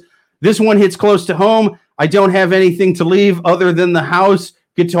says, "This one hits close to home. I don't have anything to leave other than the house,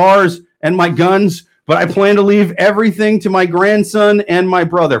 guitars, and my guns. But I plan to leave everything to my grandson and my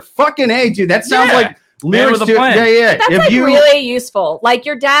brother." Fucking A, dude. That sounds like lyrics to yeah. That's really useful. Like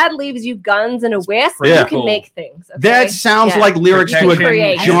your dad leaves you guns and a whip, you can make things. Okay? That sounds like lyrics to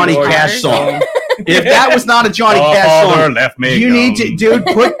a Johnny Cash song. If that was not a Johnny Cash song, you need to, dude,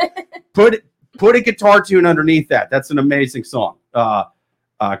 put a guitar tune underneath that. That's an amazing song.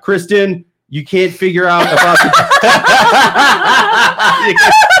 Kristin, you can't figure out about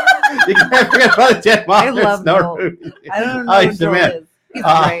you can't forget about the dead mom. I love Joel. I don't know who Joel is. He's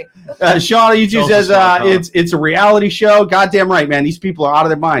great. Sean on YouTube says it's a reality show. Goddamn right, man. These people are out of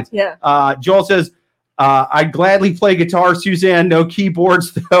their minds. Yeah. Joel says, "I'd gladly play guitar, Suzanne. No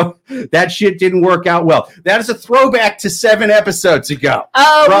keyboards, though. That shit didn't work out well." That is a throwback to 7 episodes ago.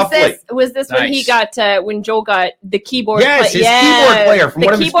 Oh, was this when he got when Joel got the keyboard? Yes, his keyboard player from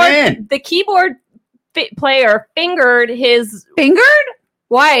one of his band. The keyboard player fingered his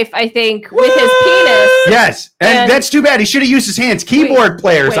wife, I think, with his penis. Yes, and that's too bad. He should have used his hands. Keyboard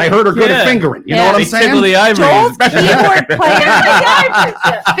players, I heard, are good at fingering. You know what I'm saying? Joel's keyboard player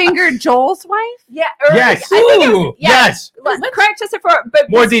fingered Joel's wife? Yeah. Yes. Yes. Correct, just for but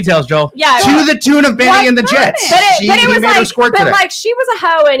more details, Joel. Yeah. To the tune of Benny and the Jets. But it was like, she was a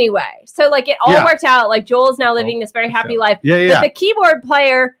hoe anyway. So like it all worked out. Like Joel's now living this very happy life. Yeah. But the keyboard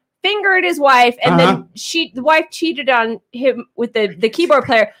player fingered his wife, and then the wife cheated on him with the keyboard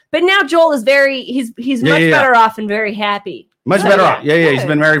player. But now Joel is he's much better off and very happy. Much better off. Yeah. He's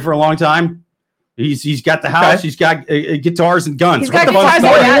been married for a long time. He's got the house. He's got guitars and guns. What the fuck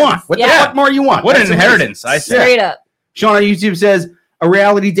more you want? What the fuck more you want? What an inheritance! I say. Straight up. Sean on YouTube says a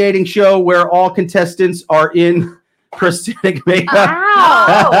reality dating show where all contestants are in prosthetic makeup.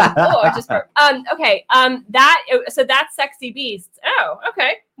 I just okay. So that's Sexy Beasts. Oh,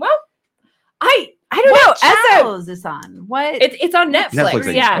 okay. Well, I don't know. What channel is this on? What? It's on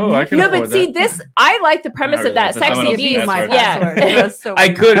Netflix. Yeah. Oh, I can afford that. This I like the premise of that. Sexy Beasts.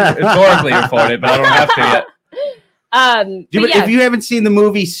 I could historically afford it, but I don't have to yet. If you haven't seen the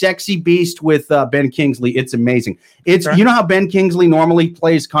movie Sexy Beast with Ben Kingsley, it's amazing. You know how Ben Kingsley normally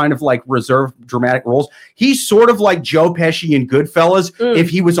plays kind of like reserved dramatic roles? He's sort of like Joe Pesci in Goodfellas if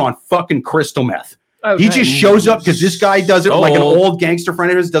he was on fucking crystal meth. He just shows up because this guy does it like an old gangster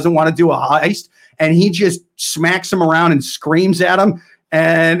friend of his doesn't want to do a heist, and he just smacks him around and screams at him.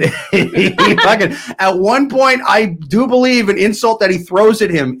 And he fucking, at one point, I do believe an insult that he throws at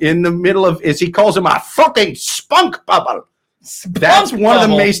him in the middle of is he calls him a fucking spunk bubble. That's one of the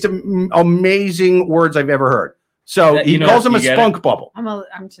most amazing words I've ever heard. So he calls him a spunk bubble.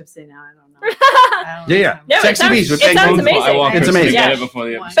 I'm tipsy now. I don't know. Yeah. Sexy Beast. It sounds amazing. It's amazing. Get it before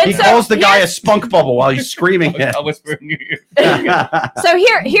the He calls the guy a spunk bubble while he's screaming. I'll whisper in your ear. So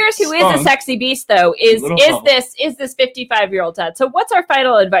here's who is a sexy beast though. Is this 55-year-old Ted? So what's our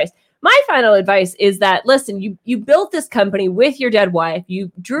final advice? My final advice is that listen, you built this company with your dead wife.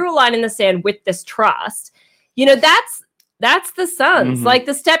 You drew a line in the sand with this trust. You know, that's the sons. Mm-hmm. Like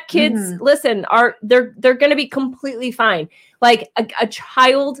the stepkids, listen, they're going to be completely fine. Like a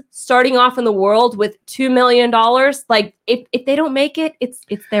child starting off in the world with $2 million, like if they don't make it, it's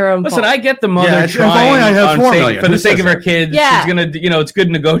their own fault. I get the mother trying for the sake of her kids. Yeah. She's gonna, it's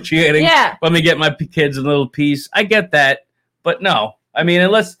good negotiating. Yeah. Let me get my kids a little piece. I get that, but no. I mean,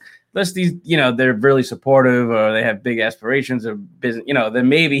 unless these, they're really supportive or they have big aspirations or business, then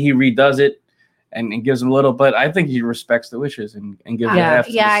maybe he redoes it and gives them a little. But I think he respects the wishes and gives half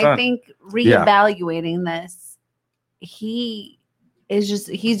to the son. I think reevaluating this. He's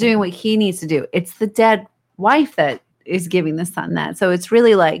doing what he needs to do. It's the dead wife that is giving the son that. So it's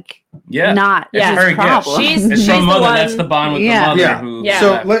really like not his problem. She's from mother. That's the bond with the mother. Yeah.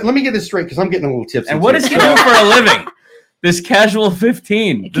 So let me get this straight because I'm getting a little tipsy. And what does he do for a living? This casual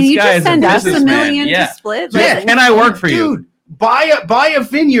 15. Can you just send us $1 million to split? Yeah. Can I work for you? Dude, buy a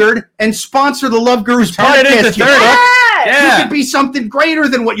vineyard and sponsor the Love Gurus Turn podcast. it into 30. You could be something greater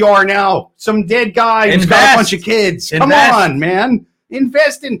than what you are now. Some dead guy who's got a bunch of kids. Come on, man.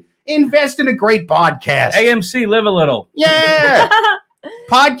 Invest in a great podcast. AMC, live a little. Yeah.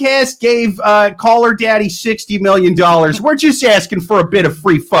 Podcast gave Caller Daddy $60 million. We're just asking for a bit of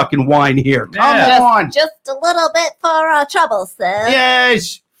free fucking wine here. Come on. Just a little bit for our trouble, sir.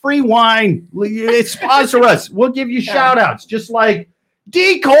 Yes. Free wine. Sponsor us. We'll give you shout outs. Just like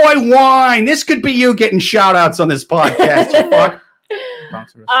Decoy Wine. This could be you getting shout outs on this podcast. Fuck.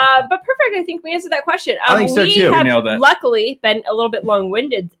 But perfect. I think we answered that question. I think so too. We have luckily been a little bit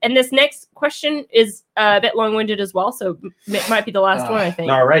long-winded, and this next question is a bit long-winded as well, so it might be the last one. I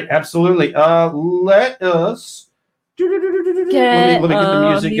think. All right, absolutely. Let us let me get the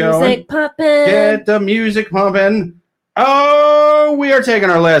music going. Get the music pumping. Oh, we are taking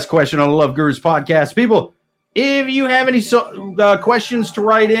our last question on the Love Gurus podcast, people. If you have any questions to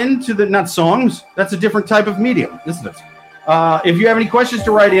write in to not songs, that's a different type of medium. This is if you have any questions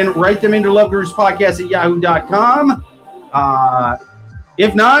to write in, write them into loveguruspodcast@yahoo.com.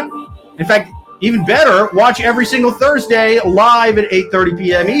 If not, in fact, even better, watch every single Thursday live at 8:30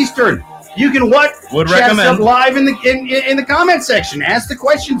 p.m. Eastern. You can chat stuff live in the comment section. Ask the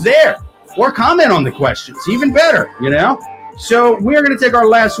questions there or comment on the questions. Even better, So we're going to take our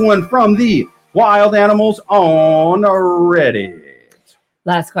last one from the Wild Animals on Reddit.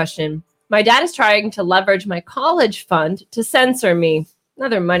 Last question. My dad is trying to leverage my college fund to censor me.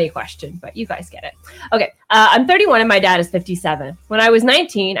 Another money question, but you guys get it. Okay, I'm 31 and my dad is 57. When I was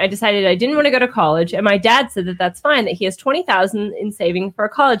 19, I decided I didn't want to go to college, and my dad said that that's fine, that he has $20,000 in saving for a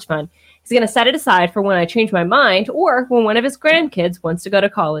college fund. He's going to set it aside for when I change my mind or when one of his grandkids wants to go to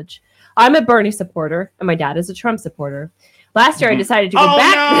college. I'm a Bernie supporter, and my dad is a Trump supporter. Last year, I decided to go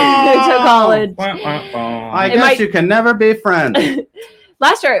back to college. I guess you can never be friends.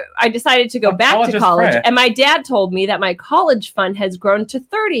 Last year, I decided to go back to college, and my dad told me that my college fund has grown to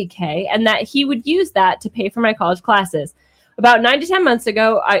 $30,000 and that he would use that to pay for my college classes. About 9 to 10 months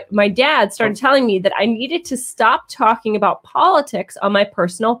ago, my dad started telling me that I needed to stop talking about politics on my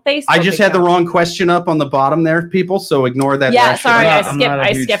personal Facebook I just had the wrong question up on the bottom there, people, so ignore that. Yeah, sorry,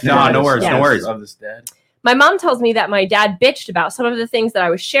 I skipped. No worries, no worries. Of this dad. My mom tells me that my dad bitched about some of the things that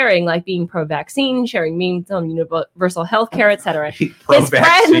I was sharing, like being pro-vaccine, sharing memes on universal health care, etc.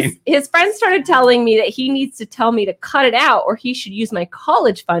 His friends started telling me that he needs to tell me to cut it out or he should use my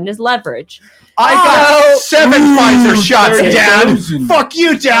college fund as leverage. I got 7 Pfizer shots, Dad. Fuck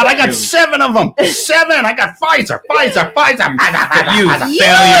you, Dad. I got 7 of them. 7. I got Pfizer. You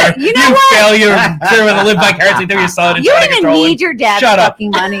failure. You know what? Failure. You're going to live vicariously through your son. And You try to don't even control need him. your dad's Shut up. fucking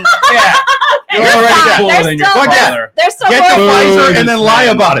money. Yeah. You're already cooler than your father. There's some Get the more. Pfizer and then lie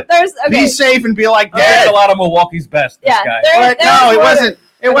about it. Be safe and be like, There's Dad. a lot of Milwaukee's best. This guy. No, it wasn't.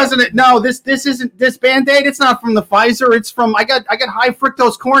 It wasn't. No, this isn't this Band-Aid. It's not from the Pfizer. It's from I got high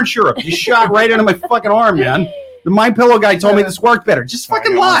fructose corn syrup. You shot right into my fucking arm, man. The My Pillow guy told me this worked better. Just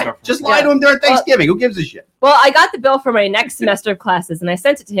fucking lie. Just lie to him during Thanksgiving. Who gives a shit? Well, I got the bill for my next semester of classes, and I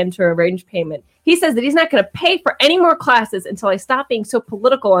sent it to him to arrange payment. He says that he's not going to pay for any more classes until I stop being so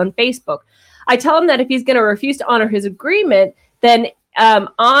political on Facebook. I tell him that if he's going to refuse to honor his agreement, then I'm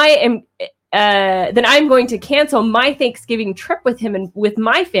going to cancel my Thanksgiving trip with him and with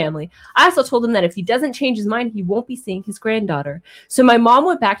my family. I also told him that if he doesn't change his mind, he won't be seeing his granddaughter. So my mom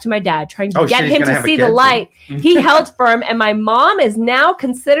went back to my dad, trying to get him to see the light. He held firm, and my mom is now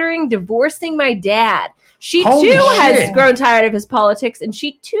considering divorcing my dad. She too has grown tired of his politics, and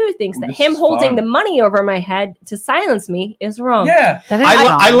she too thinks that him holding the money over my head to silence me is wrong. Yeah,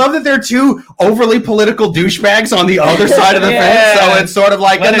 I love that there are 2 overly political douchebags on the other side of the fence. So it's sort of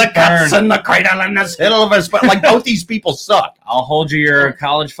like in the cuts and the cradle and the silvers, but like both these people suck. I'll hold you your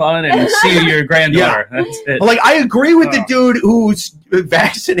college fund and see your granddaughter. Yeah. That's it. Like I agree with the dude who's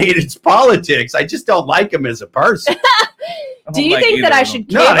vaccinated his politics. I just don't like him as a person. Do you think that I should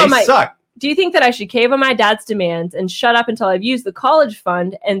cave on my suck? Do you think that I should cave on my dad's demands and shut up until I've used the college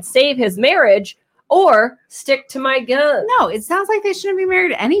fund and save his marriage, or stick to my guns? No, it sounds like they shouldn't be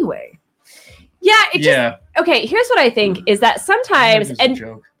married anyway. Yeah, okay, here's what I think is that sometimes, and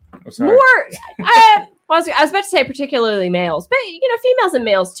more, I was about to say particularly males, but females and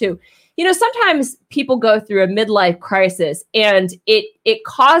males too. Sometimes people go through a midlife crisis and it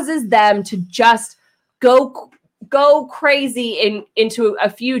causes them to just go crazy into a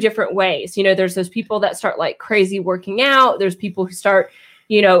few different ways. There's those people that start like crazy working out. There's people who start,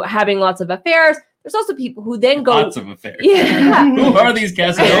 having lots of affairs. There's also people who then go lots of affairs. Yeah. Who are these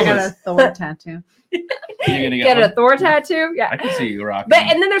Casanovas? I got a Thor tattoo. Get a Thor tattoo? Yeah. I can see you rocking.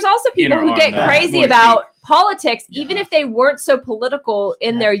 And then there's also people who get crazy about politics, even if they weren't so political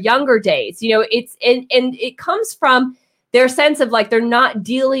in their younger days. It's and it comes from their sense of like they're not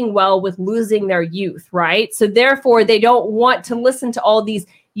dealing well with losing their youth, right? So therefore, they don't want to listen to all these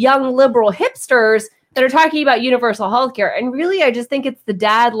young liberal hipsters that are talking about universal healthcare. And really, I just think it's the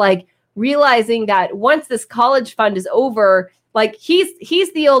dad like realizing that once this college fund is over, like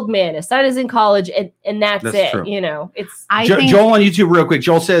he's the old man. His son is in college, and that's it. True. It's Joel on YouTube real quick.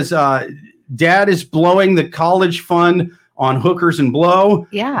 Joel says, "Dad is blowing the college fund on hookers and blow,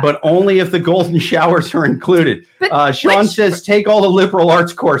 but only if the golden showers are included." Sean says, take all the liberal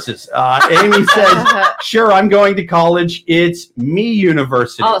arts courses. Amy says, sure, I'm going to college. It's me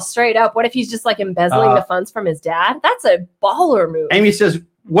university. Oh, straight up. What if he's just like embezzling the funds from his dad? That's a baller move. Amy says,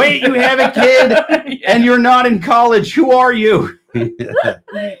 wait, you have a kid and you're not in college. Who are you?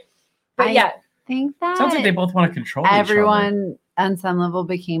 But yeah. I think that sounds like they both want to control everyone on some level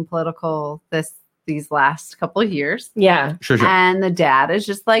became political these last couple of years. Yeah. Sure. And the dad is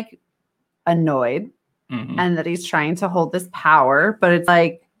just like annoyed and that he's trying to hold this power, but it's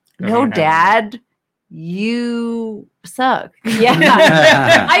like, no, Dad, you suck.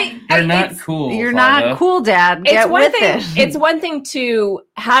 Yeah. You're not cool. You're not cool, Dad. Get with it. It's one thing to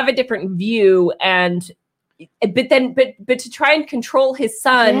have a different view but to try and control his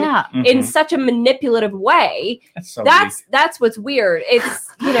son in such a manipulative way, that's what's weird.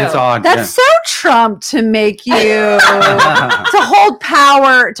 It's it's odd. That's so Trump to make you to hold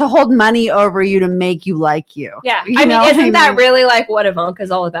power, to hold money over you, to make you like you. Yeah, isn't that really like what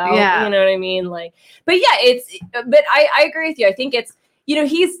Ivanka's all about? Yeah. You know what I mean? Like, but yeah, but I agree with you. I think it's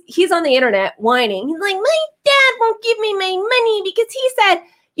he's on the internet whining. He's like, my dad won't give me my money because he said,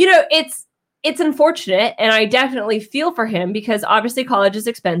 it's unfortunate, and I definitely feel for him because obviously college is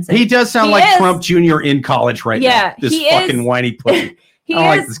expensive. He does sound like Trump Jr. in college right now. This fucking whiny pussy. I don't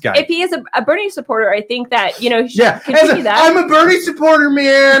like this guy. If he is a Bernie supporter, I think that, he should continue that. I'm a Bernie supporter,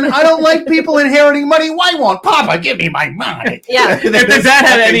 man. I don't like people inheriting money. Why won't Papa give me my money? Yeah. If the dad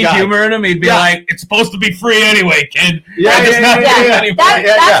had any humor in him, he'd be like, it's supposed to be free anyway, kid.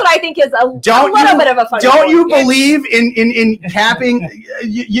 That's what I think is a little bit of a funny Don't you believe in capping,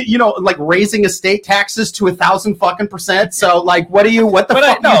 like raising estate taxes to 1,000%? So, like, what the fuck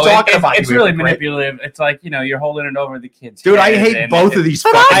are you talking about? It's really manipulative. It's like, you're holding it over the kids. Dude, I hate both of these.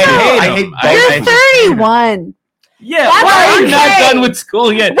 I hate both. You're 31. Yeah, why are you not done with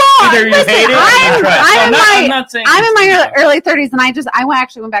school yet? Either you hate it or you try. I'm in my early 30s, and I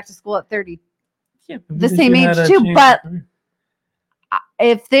actually went back to school at 30. Yeah, the same age too. But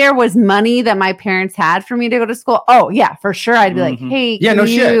if there was money that my parents had for me to go to school, oh yeah, for sure, I'd be like, hey, can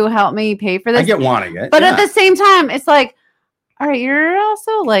you help me pay for this? I get wanting it, but at the same time, it's like, all right, you're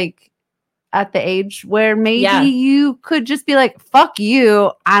also like at the age where maybe you could just be like, fuck you,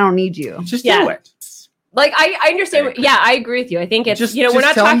 I don't need you. Just do it. Like, I understand. I agree with you. I think it's, just we're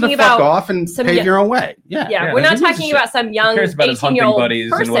not tell talking him to about fuck off and pave your own way. Yeah. We're not talking about some young 18-year-old buddies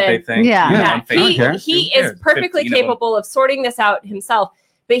person. And what they think. He is perfectly capable of sorting this out himself,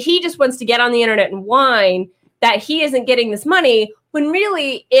 but he just wants to get on the internet and whine that he isn't getting this money, when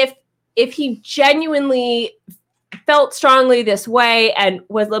really, if he genuinely felt strongly this way and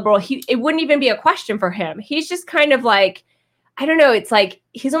was liberal, it wouldn't even be a question for him. He's just kind of like, I don't know. It's like,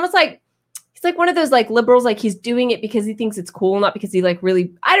 he's almost like, he's like one of those like liberals, like he's doing it because he thinks it's cool, not because he like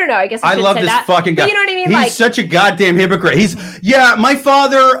really, I don't know. I guess I love this fucking guy. But you know what I mean? He's like, such a goddamn hypocrite. My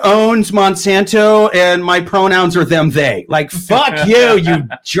father owns Monsanto and my pronouns are them, they. Like, fuck you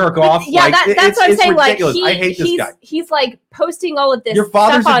jerk off. Yeah, like, that's what I'm saying. Ridiculous. Like, I hate this guy. He's like posting all of this. Your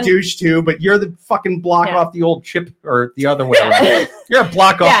father's stuff a douche too, but you're the fucking block off the old chip, or the other way around. You're a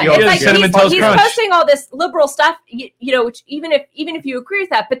block off the old like Cinnamon he's Toast Crunch. posting all this liberal stuff, which even if you agree with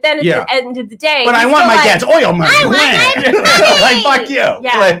that, but then at the end of the day, but I want my dad's oil money. Like, fuck you.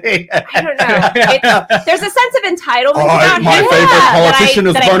 Yeah. I don't know. There's a sense of entitlement about my favorite politician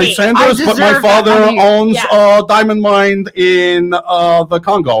is Bernie Sanders, but my father owns a diamond mine in the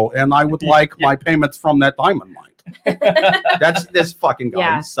Congo, and I would like my payments from that diamond mine. That's this fucking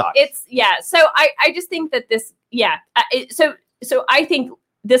guy. He sucks. So I just think that this so I think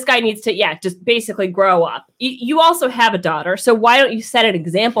this guy needs to just basically grow up. You also have a daughter, so why don't you set an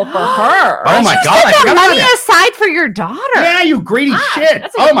example for her? Oh my god! Set that money aside for your daughter. Yeah, you greedy shit.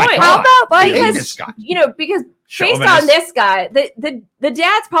 That's a my point. god! How about I hate this guy. Because based on this guy, the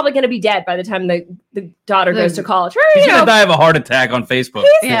dad's probably going to be dead by the time the daughter goes to college. He's going to die of a heart attack on Facebook.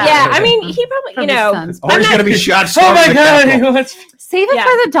 I mean, he probably, or he's going to be shot. Oh my god! Save it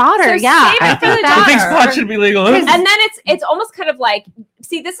for the daughter. So save it for the daughter. I think pot should be legal. And then it's almost kind of like,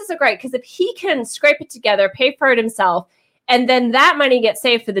 see, this is great because if he can scrape it together, pay for it himself, and then that money gets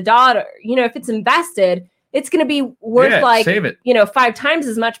saved for the daughter, if it's invested, it's going to be worth save it. 5 times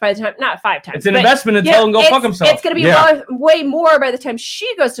as much by the time, not 5 times. It's an investment to tell him go fuck himself. It's going to be way more by the time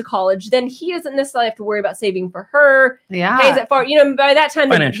she goes to college. Then he doesn't necessarily have to worry about saving for her. Yeah. Pays it for, by that time,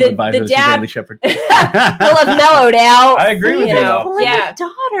 the dad will have mellowed out. I agree with you.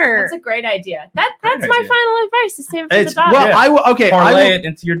 Daughter. That's a great idea. That's my final advice, to save it for the daughter. Well, parlay it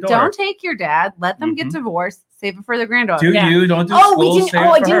into your daughter. Don't take your dad. Let them get divorced. Save it for the granddaughter. Don't do school.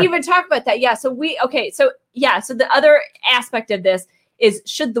 I didn't even talk about that. Yeah. So so the other aspect of this is,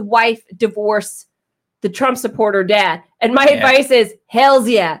 should the wife divorce the Trump supporter dad? And my advice is, hells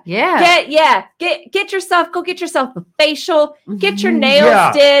yeah. Yeah. Get yourself a facial, get your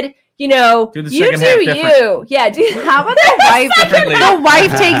nails did. Do the second half different. Yeah. How about the wife? The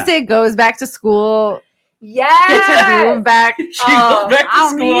wife takes it, goes back to school. Yeah. Gets her groove back. She goes back to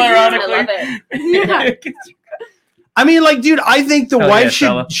school, ironically. I love it. Yeah. I mean, like, dude, I think the wife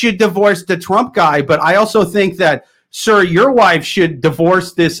should divorce the Trump guy, but I also think that, sir, your wife should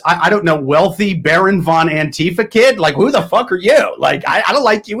divorce this, I don't know, wealthy Baron von Antifa kid. Like, who the fuck are you? Like, I don't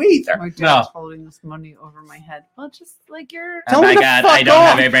like you either. My dad's holding this money over my head. Well, just like you're. Oh my god, I don't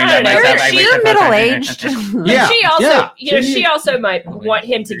have a brain on myself. You're middle aged. She also might want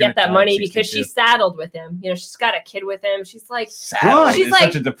him to get that money because she's saddled with him. She's got a kid with him. She's like,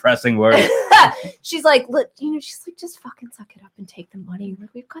 such a depressing word. She's like, look, just fucking suck it up and take the money. Like,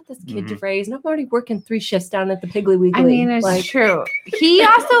 we've got this kid to raise, and I'm already working 3 shifts down at the Piggly Wiggly. I mean, it's true. He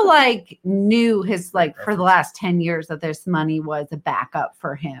also knew his for the last 10 years that this money was a backup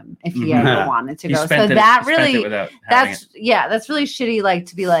for him if he ever wanted to go. So that's really shitty.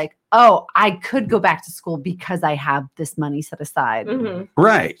 To be like, oh, I could go back to school because I have this money set aside.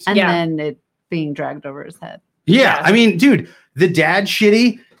 Right. And then being dragged over his head. Yeah. I mean, dude, the dad's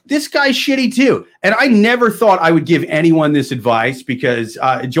shitty. This guy's shitty too. And I never thought I would give anyone this advice because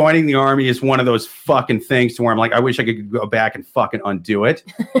joining the army is one of those fucking things to where I'm like, I wish I could go back and fucking undo it.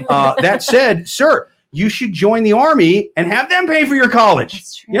 That said, sir, you should join the army and have them pay for your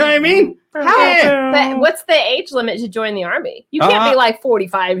college. You know what I mean? But what's the age limit to join the army? You can't be like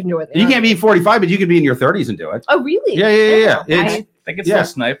 45 and join the army. You can't be 45, but you can be in your 30s and do it. Oh, really? Yeah. I think it's a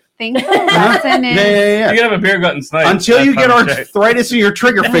snipe. Think so. That's in it. Yeah. You can have a beer gut and snipe. Until you get arthritis in your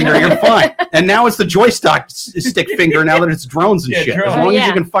trigger finger, you're fine. And now it's the joystick stick finger now that it's drones and shit. As long as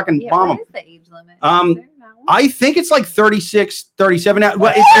you can fucking bomb them. What is the age limit? I think it's like 36, 37. Now,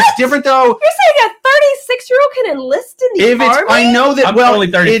 well, it's different though. You're saying a 36-year-old can enlist in the army? I know that. I'm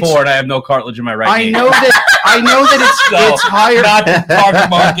only 34 and I have no cartilage in my right knee. I know that it's higher. Not the target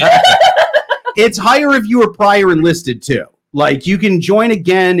market. It's higher if you were prior enlisted too. Like you can join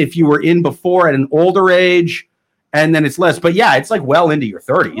again if you were in before at an older age, and then it's less. But yeah, it's like well into your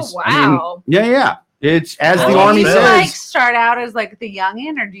 30s. Oh, wow. Yeah. It's as the do army you says. like start out as like the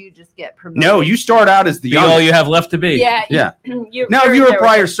youngin, or do you just get promoted? No, you start out as the Be young. all you have left to be. Yeah. Now, if you were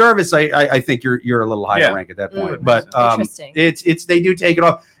prior service, I think you're a little higher rank at that point. But it's they do take it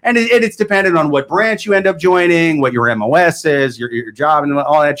off, and it's dependent on what branch you end up joining, what your MOS is, your job, and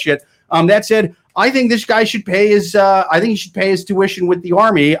all that shit. That said, I think this guy should pay his. I think he should pay his tuition with the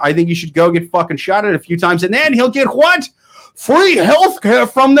army. I think he should go get fucking shot at a few times, and then he'll get what? Free health care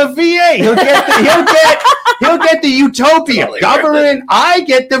from the VA. He'll get the utopia. Government, I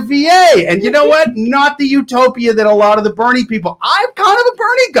get the VA. And you know what? Not the utopia that a lot of the Bernie people. I'm kind of a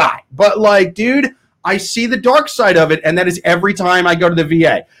Bernie guy. But like, dude, I see the dark side of it. And that is every time I go to the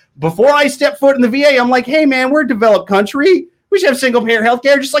VA. Before I step foot in the VA, I'm like, hey, man, we're a developed country. We should have single-payer health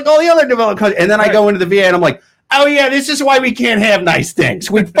care just like all the other developed countries. And then I go into the VA and I'm like, oh, yeah, this is why we can't have nice things.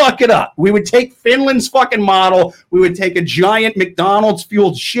 We'd fuck it up. We would take Finland's fucking model. We would take a giant McDonald's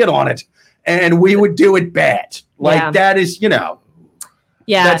fueled shit on it, and we would do it bad. Like that is, Yeah.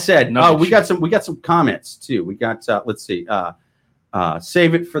 That said, we got some comments too. We got let's see.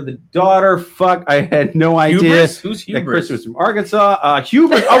 Save it for the daughter. Fuck, I had no idea. Hubris? Who's Hubris? That Chris was from Arkansas.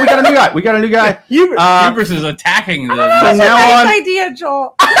 Hubris. Oh, we got a new guy. Hubris is attacking the. From now on, idea,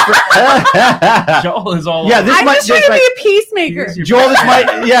 Joel. Joel is all. Yeah, I'm just trying to be a peacemaker. Joel, this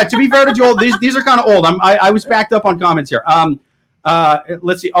might. Yeah, to be fair to Joel, these are kind of old. I was backed up on comments here.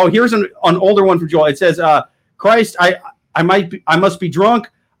 Let's see. Oh, here's an older one from Joel. It says, "Christ, I must be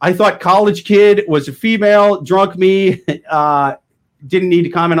drunk. I thought college kid was a female. Drunk me. Didn't need to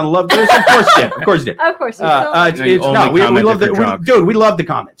comment on the love gurus. Of course did. Of course did. Of course. We love dude, we love the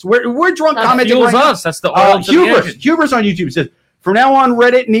comments. We're drunk commenting right now. That's the oil. Hubris on YouTube says, from now on,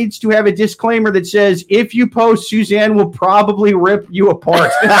 Reddit needs to have a disclaimer that says, if you post, Suzanne will probably rip you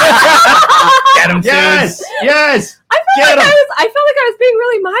apart. Get him, yes. I felt like I was being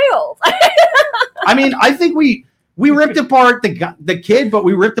really mild. I mean, I think we ripped apart the kid, but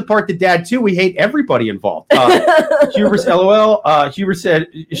we ripped apart the dad too. We hate everybody involved. Hubris, LOL. Hubris said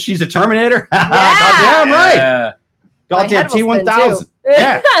she's a Terminator. Goddamn right. Goddamn T-1000.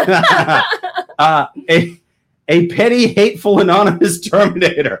 Yeah. A petty, hateful, anonymous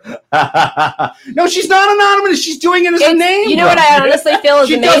Terminator. No, she's not anonymous. She's doing it as a name. You know what I honestly feel is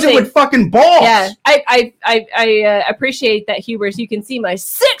she amazing? does it with fucking balls. Yeah, I appreciate that, Hubris. You can see my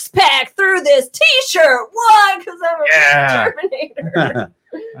six-pack through this T-shirt. Why? Because I'm a Terminator.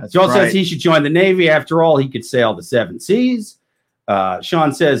 Joel says he should join the Navy. After all, he could sail the 7 seas.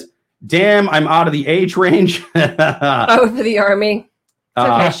 Sean says, damn, I'm out of the age range. For the Army. It's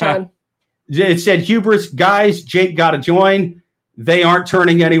okay, Sean. It said, hubris, guys, Jake got to join. They aren't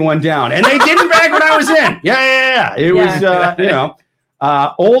turning anyone down. And they didn't back when I was in. Yeah. It was,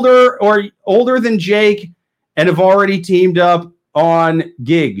 older than Jake and have already teamed up on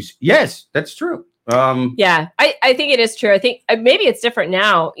gigs. Yes, that's true. I think it is true. I think maybe it's different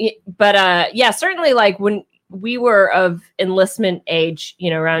now. But certainly like when we were of enlistment age,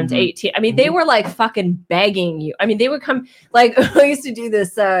 around 18. I mean, they were like fucking begging you. I mean, they would come, like, I used to do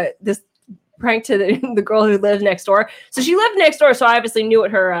this prank to the girl who lived next door. So she lived next door, so I obviously knew what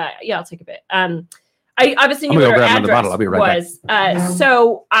her I'll take a bit. I obviously knew what her address was.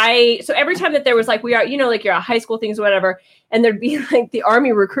 So every time that there was like, we are, like you're at high school things or whatever, and there'd be like the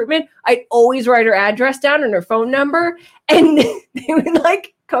Army recruitment, I'd always write her address down and her phone number, and they would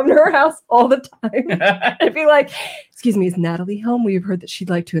like come to her house all the time. I'd be like, excuse me, is Natalie home? We've heard that she'd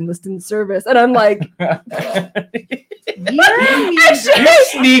like to enlist in the service. And I'm like, You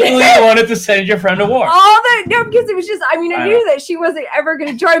sneakily wanted to send your friend to war. Because it was just, I knew that she wasn't ever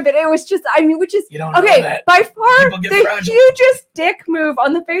going to join, but it was just, which is, that. by far the hugest dick move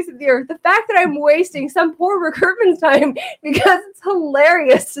on the face of the earth. The fact that I'm wasting some poor recruitment time because it's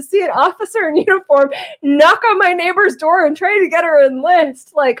hilarious to see an officer in uniform knock on my neighbor's door and try to get her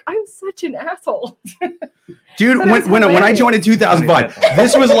enlist. Like, I'm such an asshole. Dude, when I joined in 2005,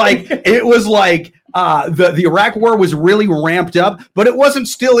 this was like, the Iraq War was really ramped up, but it wasn't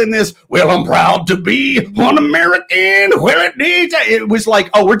still in this, well, I'm proud to be an American. It was like,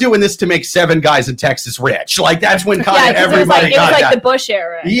 oh, we're doing this to make 7 guys in Texas rich. Like, that's when kind of everybody got that. It was like the Bush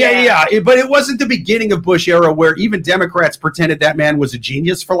era. Yeah. But it wasn't the beginning of Bush era where even Democrats pretended that man was a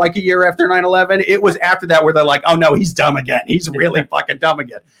genius for like a year after 9/11. It was after that where they're like, oh, no, he's dumb again. He's really fucking dumb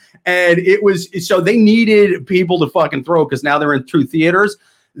again. And it was, so they needed people to fucking throw because now they're in true theaters.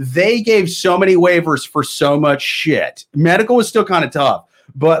 They gave so many waivers for so much shit. Medical was still kind of tough,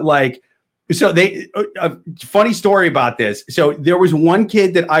 but like, so they, a funny story about this. So there was one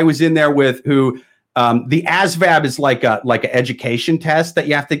kid that I was in there with who, the ASVAB is like an education test that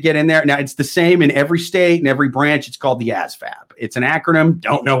you have to get in there. Now it's the same in every state and every branch. It's called the ASVAB. It's an acronym.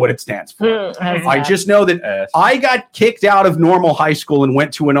 Don't know what it stands for. I just know that I got kicked out of normal high school and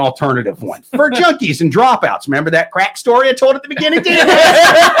went to an alternative one for junkies and dropouts. Remember that crack story I told at the beginning?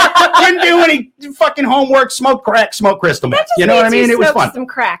 Didn't do any fucking homework, smoke crack, smoke crystal meth. You know what I mean? It was fun. Some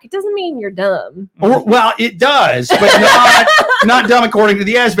crack. It doesn't mean you're dumb. Well, it does, but not dumb according to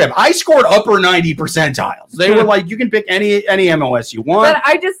the ASVAB. I scored upper 90 percentiles. They were like, you can pick any MOS you want. But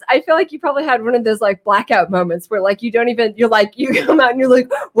I feel like you probably had one of those like blackout moments where like you're like, you come out and you're like,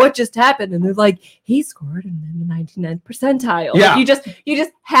 what just happened? And they're like, he scored in the 99th percentile. Yeah. Like you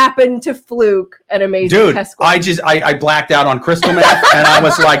just happened to fluke an amazing test score. I blacked out on crystal meth and I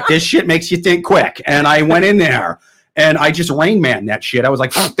was like, this shit makes you think quick. And I went in there and I just Rain Man that shit. I was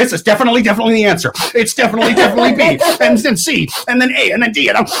like, this is definitely the answer. It's definitely B, and then C, and then A, and then D,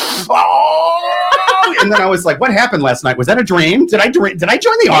 and and then I was like, what happened last night? Was that a dream? Did I join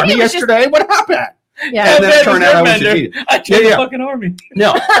the army yesterday? What happened? Yeah, and then it turned out I was defeated. I joined the fucking army.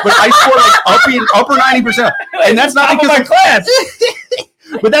 No, but I scored like upper 90%, and that's not because of my class.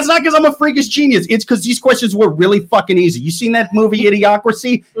 But that's not because I'm a freakish genius. It's because these questions were really fucking easy. You seen that movie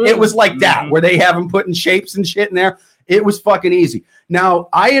Idiocracy? It was like that, where they have them putting shapes and shit in there. It was fucking easy. Now,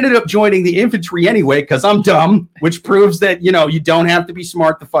 I ended up joining the infantry anyway because I'm dumb, which proves that, you don't have to be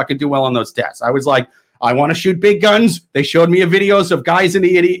smart to fucking do well on those tests. I was like, I want to shoot big guns. They showed me videos of guys in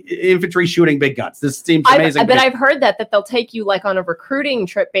the infantry shooting big guns. This seems amazing. But I've heard that they'll take you like on a recruiting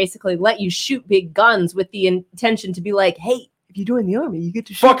trip, basically let you shoot big guns with the intention to be like, hey, if you join the army, you get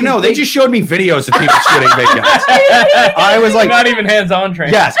to shoot. Fuck no, they just showed me videos of people shooting big guns. I was like, not even hands-on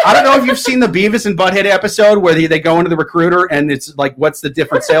training. Yes, I don't know if you've seen the Beavis and Butthead episode where they go into the recruiter and it's like, what's the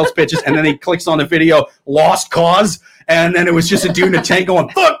different sales pitches? And then he clicks on the video, Lost Cause, and then it was just a dude in a tank going,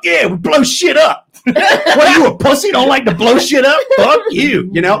 fuck yeah, we blow shit up. What are you, a pussy? Don't like to blow shit up? Fuck you.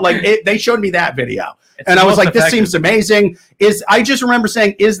 They showed me that video. And I was like, this seems amazing. I just remember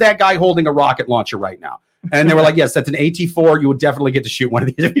saying, is that guy holding a rocket launcher right now? And they were like, yes, that's an AT-4. You would definitely get to shoot one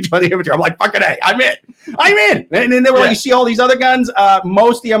of these if you join the infantry. I'm like, fucking A, I'm in. And then they were like, you see all these other guns?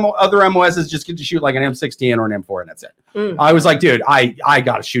 Most of the other MOSs just get to shoot like an M16 or an M4, and that's it. I was like, dude, I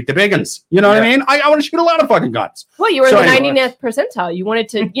got to shoot the big guns. You know what I mean? I want to shoot a lot of fucking guns. Well, you were in the 99th percentile. You wanted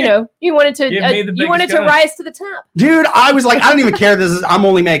to, you wanted to rise to the top. Dude, I was like, I don't even care. I'm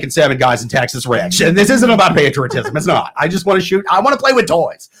only making 7 guys in Texas rich. And this isn't about patriotism. It's not. I just want to shoot. I want to play with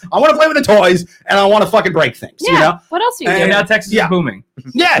toys. I want to play with the toys, and I want to fucking break things. Yeah. What else are you doing? And now Texas is booming.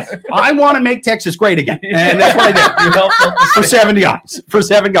 Yes. I want to make Texas great again. And that's what I did. For 7 guys. For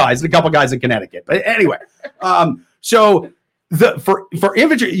 7 guys and a couple guys in Connecticut. But anyway, so for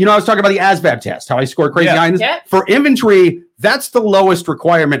infantry, I was talking about the ASVAB test, how I scored crazy high. For infantry, that's the lowest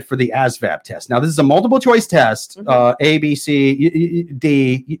requirement for the ASVAB test. Now, this is a multiple choice test, A, B, C,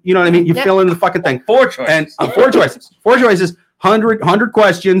 D. You know what I mean? You fill in the fucking thing. 4 choices. And 4 choices. 4 choices, 100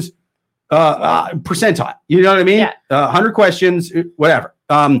 questions. Percentile, you know what I mean? 100 questions, whatever.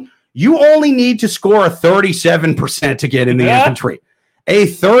 You only need to score a 37% to get in the infantry. A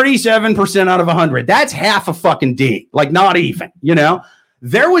 37% out of 100. That's half a fucking D. Like, not even,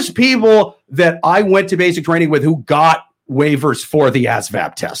 There was people that I went to basic training with who got waivers for the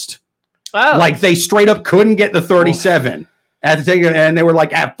ASVAB test. Oh. Like, they straight up couldn't get the 37. And they were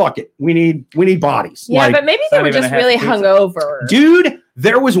like, fuck it. We need bodies. Yeah, like, but maybe they were just really hungover. Dude,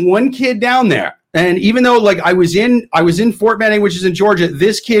 there was one kid down there. And even though like I was in Fort Benning, which is in Georgia,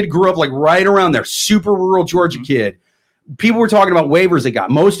 this kid grew up like right around there, super rural Georgia kid. People were talking about waivers they got.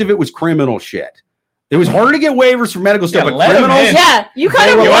 Most of it was criminal shit. It was harder to get waivers for medical stuff, but let 'em criminals. in. Yeah, you kind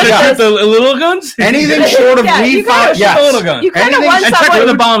of You want want to shoot this. the little guns? Anything short of Yeah, we you gotta found, shoot yes. the little gun. You kind of Anything- want And check for someone.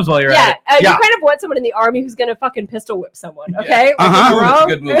 the bombs while you're Yeah, at it. you Yeah. kind of want someone in the army who's gonna fucking pistol whip someone. Okay, Uh-huh. Like, That's a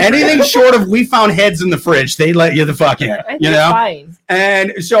good move. Anything short of we found heads in the fridge, they let you the fuck in. I think You it's know. fine.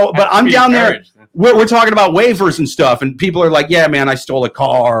 And so, but Have to I'm be down there. encouraged. We're talking about waivers and stuff, and people are like, "Yeah, man, I stole a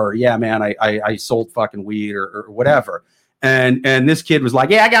car. Or, yeah, man, I sold fucking weed or whatever." And this kid was like,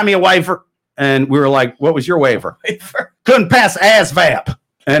 "Yeah, I got me a waiver." And we were like, "What was your waiver?" Couldn't pass ASVAB.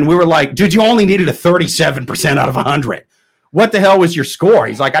 And we were like, "Dude, you only needed a 37% out of 100. What the hell was your score?"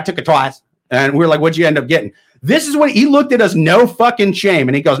 He's like, "I took it twice." And we were like, "What'd you end up getting?" This is what he looked at us, no fucking shame,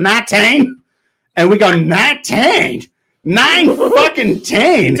 and he goes, 19. And we go, 19. 9 fucking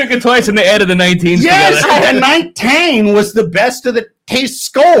 10. Took it twice and they added the 19s Yes, together. and 19 was the best of the case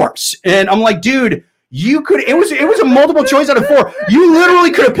scores. And I'm like, dude, you could it was a multiple choice out of 4. You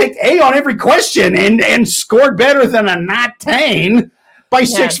literally could have picked A on every question and scored better than a 19 by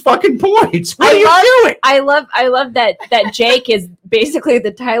 6 fucking points. What are you doing? I love that Jake is basically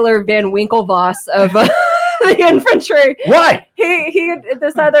the Tyler Van Winklevoss of the infantry. What? He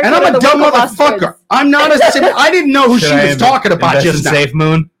this other. And kid I'm of a the dumb Winklevoss motherfucker. twins. I'm not a I didn't know who Should she I was talking about invest just in now. Safe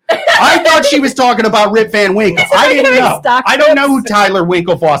Moon? I thought she was talking about Rip Van Winkle. I didn't know. Stock I don't know who Tyler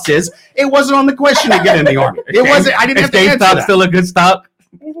Winklevoss is. It wasn't on the question to get in the army. It wasn't. I didn't Is have to answer GameStop that. still a good stock?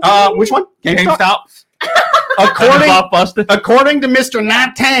 Which one? GameStop? According, Blockbuster? according to Mr.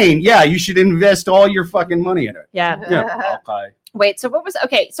 19, yeah, you should invest all your fucking money in it. Yeah. Okay. Wait. So what was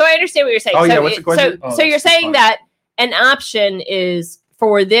okay? So I understand what you're saying. Oh, so yeah, what's the question? So, Oh, so you're that's saying fine. that an option is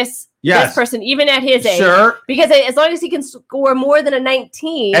for this Yes. person, even at his age, Sure. because as long as he can score more than a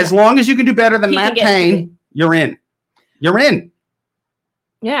 19, As long as you can do better than He can get 19, you're in. You're in.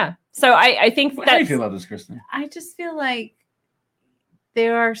 yeah. So I think How do you that's feel about this, Kristen? I just feel like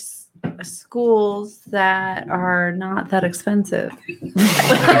there are schools that are not that expensive.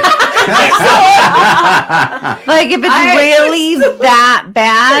 Like if it's really that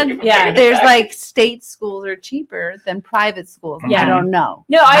bad, Yeah. there's like state schools are cheaper than private schools. Yeah. I don't know.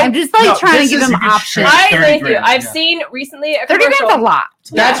 no. I'm just like No, trying this to give is- them you could options. share- I agree 30 with you. grand, I've yeah. seen recently a 30 commercial. grand's a lot.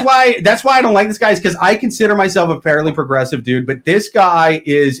 That's why I don't like this guy, is because I consider myself a fairly progressive dude, but this guy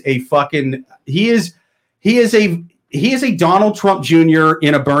is a fucking he is a Donald Trump Jr.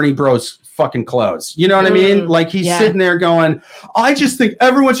 in a Bernie Bros fucking clothes. You know what I mean? Like he's yeah. sitting there going, I just think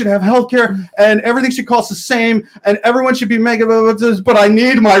everyone should have health care and everything should cost the same and everyone should be making but I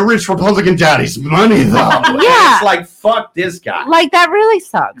need my rich Republican daddy's money though. Yeah. It's like fuck this guy. Like that really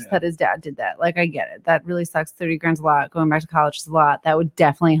sucks that his dad did that. Like I get it. That really sucks. 30 grand's a lot. Going back to college is a lot. That would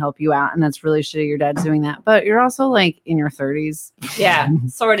definitely help you out. And that's really shitty your dad's doing that. But you're also like in your 30s. Yeah,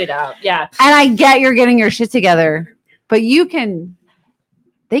 sort it out. Yeah. And I get you're getting your shit together, but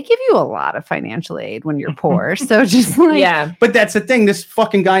they give you a lot of financial aid when you're poor. So just like, Yeah. But that's the thing. This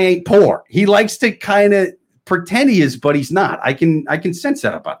fucking guy ain't poor. He likes to kind of pretend he is, but he's not. I can sense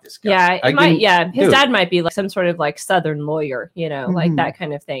that about this guy. Yeah, I it might. can Yeah, his do it. dad might be like some sort of like Southern lawyer, you know, like Mhm. that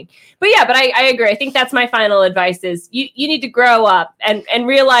kind of thing. But yeah, but I agree. I think that's my final advice: is you need to grow up and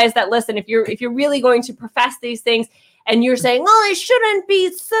realize that. Listen, if you're really going to profess these things and you're saying, "Oh, it shouldn't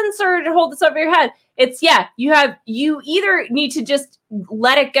be censored," and hold this over your head. It's you either need to just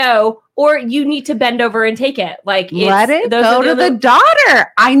let it go or you need to bend over and take it. Like let it those go are to the only-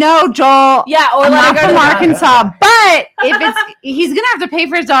 daughter. I know, Joel. yeah, or I'm let not it go to from the daughter. Arkansas, but if he's gonna have to pay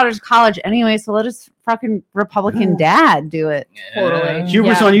for his daughter's college anyway, so let his fucking Republican dad do it. Totally.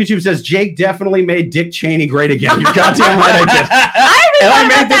 Hubris Yeah. on YouTube says Jake definitely made Dick Cheney great again. You're goddamn right I did. I And I haven't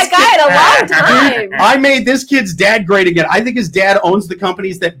made thought about this that guy in a long time. I made this kid's dad great again. I think his dad owns the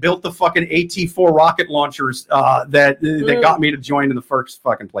companies that built the fucking AT-4 rocket launchers that got me to join in the first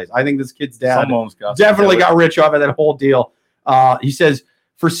fucking place. I think this kid's dad Someone's got definitely got rich off of that whole deal. He says,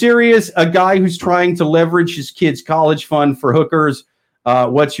 for serious, a guy who's trying to leverage his kid's college fund for hookers,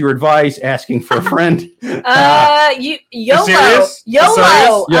 what's your advice? Asking for a friend. YOLO. serious?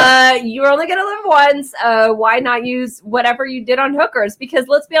 YOLO. Serious? You're only gonna live once. Why not use whatever you did on hookers? Because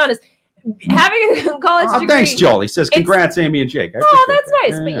let's be honest, having a college Oh, degree. thanks, Joel. He says, congrats, Amy and Jake. I Oh, appreciate that's that.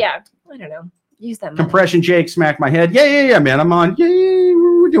 nice. But yeah, I don't know. Use that money. Compression Jake smacked my head. Yeah, man. I'm on. Yeah,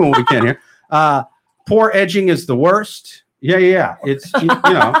 we're doing what we can here. Poor edging is the worst. Yeah. It's, you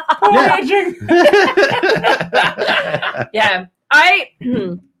know. Yeah. I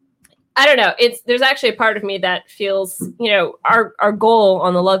don't know. There's actually a part of me that feels, our goal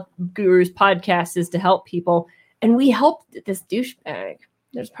on the Love Gurus podcast is to help people, and we helped this douchebag.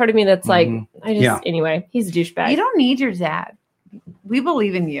 There's part of me that's like, anyway, he's a douchebag. You don't need your dad. We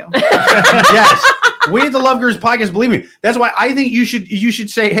believe in you. Yes. We at the Love Gurus podcast, believe me. That's why I think you should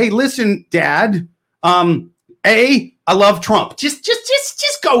say, hey, listen, Dad, I love Trump. Just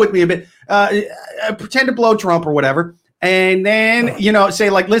go with me a bit. Pretend to blow Trump or whatever. And then, say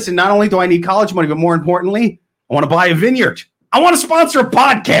like, listen, not only do I need college money, but more importantly, I want to buy a vineyard. I want to sponsor a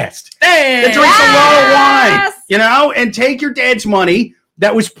podcast that drinks a lot of wine, and take your dad's money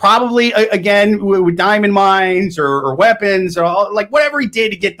that was probably, again, with diamond mines or weapons or like whatever he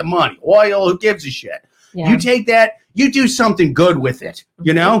did to get the money. Oil, who gives a shit? Yeah. You take that, you do something good with it,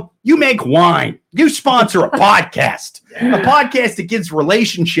 You make wine. You sponsor a podcast. A podcast that gives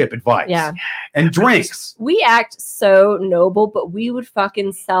relationship advice and drinks. We act so noble, but we would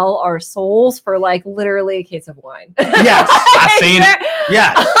fucking sell our souls for like literally a case of wine. Yes, I've seen it.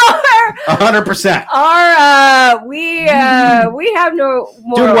 Yes, 100%. We have no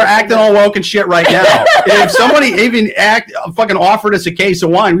more. Dude, we're acting all woke and shit right now. If somebody even fucking offered us a case of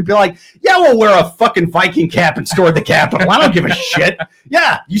wine, we'd be like, yeah, we'll wear a fucking Viking cap and store the Capitol. I don't give a shit.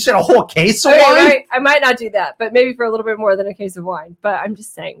 Yeah, you said a whole case of wine? I might not do that, but maybe for a little bit more than a case of wine. But I'm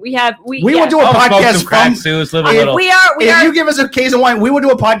just saying, we will do a podcast from. If you give us a case of wine, we will do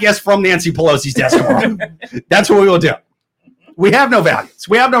a podcast from Nancy Pelosi's desk tomorrow. That's what we will do. We have no values.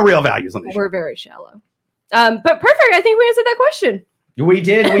 We have no real values on this. We're very shallow. But perfect. I think we answered that question. We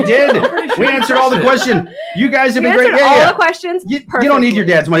did. We answered all the questions. You guys have been great. All the questions. You don't need your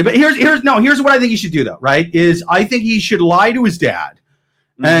dad's money. But here's what I think he should do though. Right? Is I think he should lie to his dad.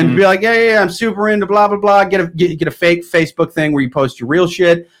 And be like, yeah, I'm super into blah, blah, blah. Get a fake Facebook thing where you post your real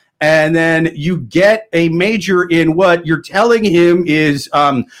shit. And then you get a major in what you're telling him is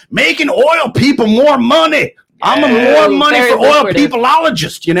making oil people more money. I'm a more money for oil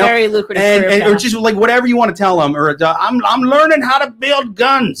peopleologist, Very lucrative. And or just like whatever you want to tell them. Or I'm learning how to build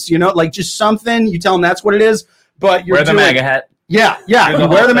guns, like just something. You tell them that's what it is. But you're wear the MAGA hat. Yeah. You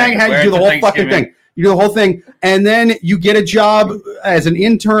wear the MAGA hat. You do the whole fucking thing. You do the whole thing, and then you get a job as an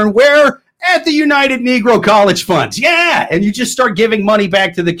intern where at the United Negro College Funds. Yeah, and you just start giving money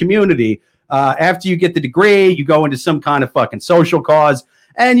back to the community. After you get the degree, you go into some kind of fucking social cause,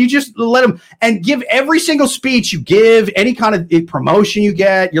 and you just let them and give every single speech you give, any kind of promotion you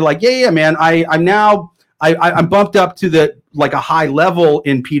get. You're like, yeah, man, I'm bumped up to a high level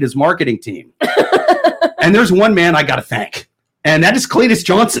in PETA's marketing team, and there's one man I got to thank. And that is Cletus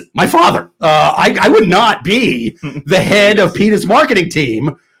Johnson, my father. I would not be the head of PETA's marketing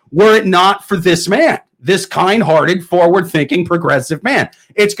team were it not for this man, this kind-hearted, forward-thinking, progressive man.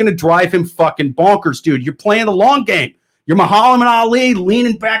 It's going to drive him fucking bonkers, dude. You're playing the long game. You're Muhammad Ali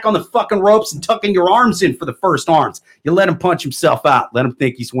leaning back on the fucking ropes and tucking your arms in for the first arms. You let him punch himself out. Let him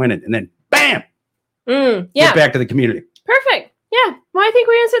think he's winning. And then, bam! Get back to the community. Perfect. Yeah. Well, I think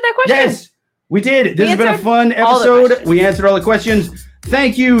we answered that question. Yes. We did. This has been a fun episode. We answered all the questions.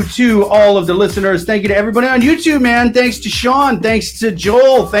 Thank you to all of the listeners. Thank you to everybody on YouTube, man. Thanks to Sean. Thanks to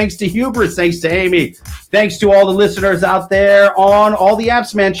Joel. Thanks to Hubris. Thanks to Amy. Thanks to all the listeners out there on all the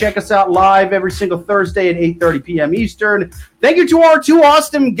apps, man. Check us out live every single Thursday at 8:30 p.m. Eastern. Thank you to our two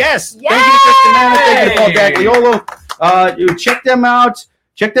awesome guests. Yay! Thank you to Kristin Manna. Thank you to Paul Dagliolo. Check them out.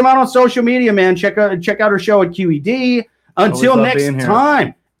 Check them out on social media, man. Check out our show at QED. Until next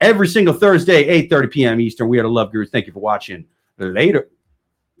time. Every single Thursday, 8:30 p.m. Eastern, we are the Love Gurus. Thank you for watching. Later.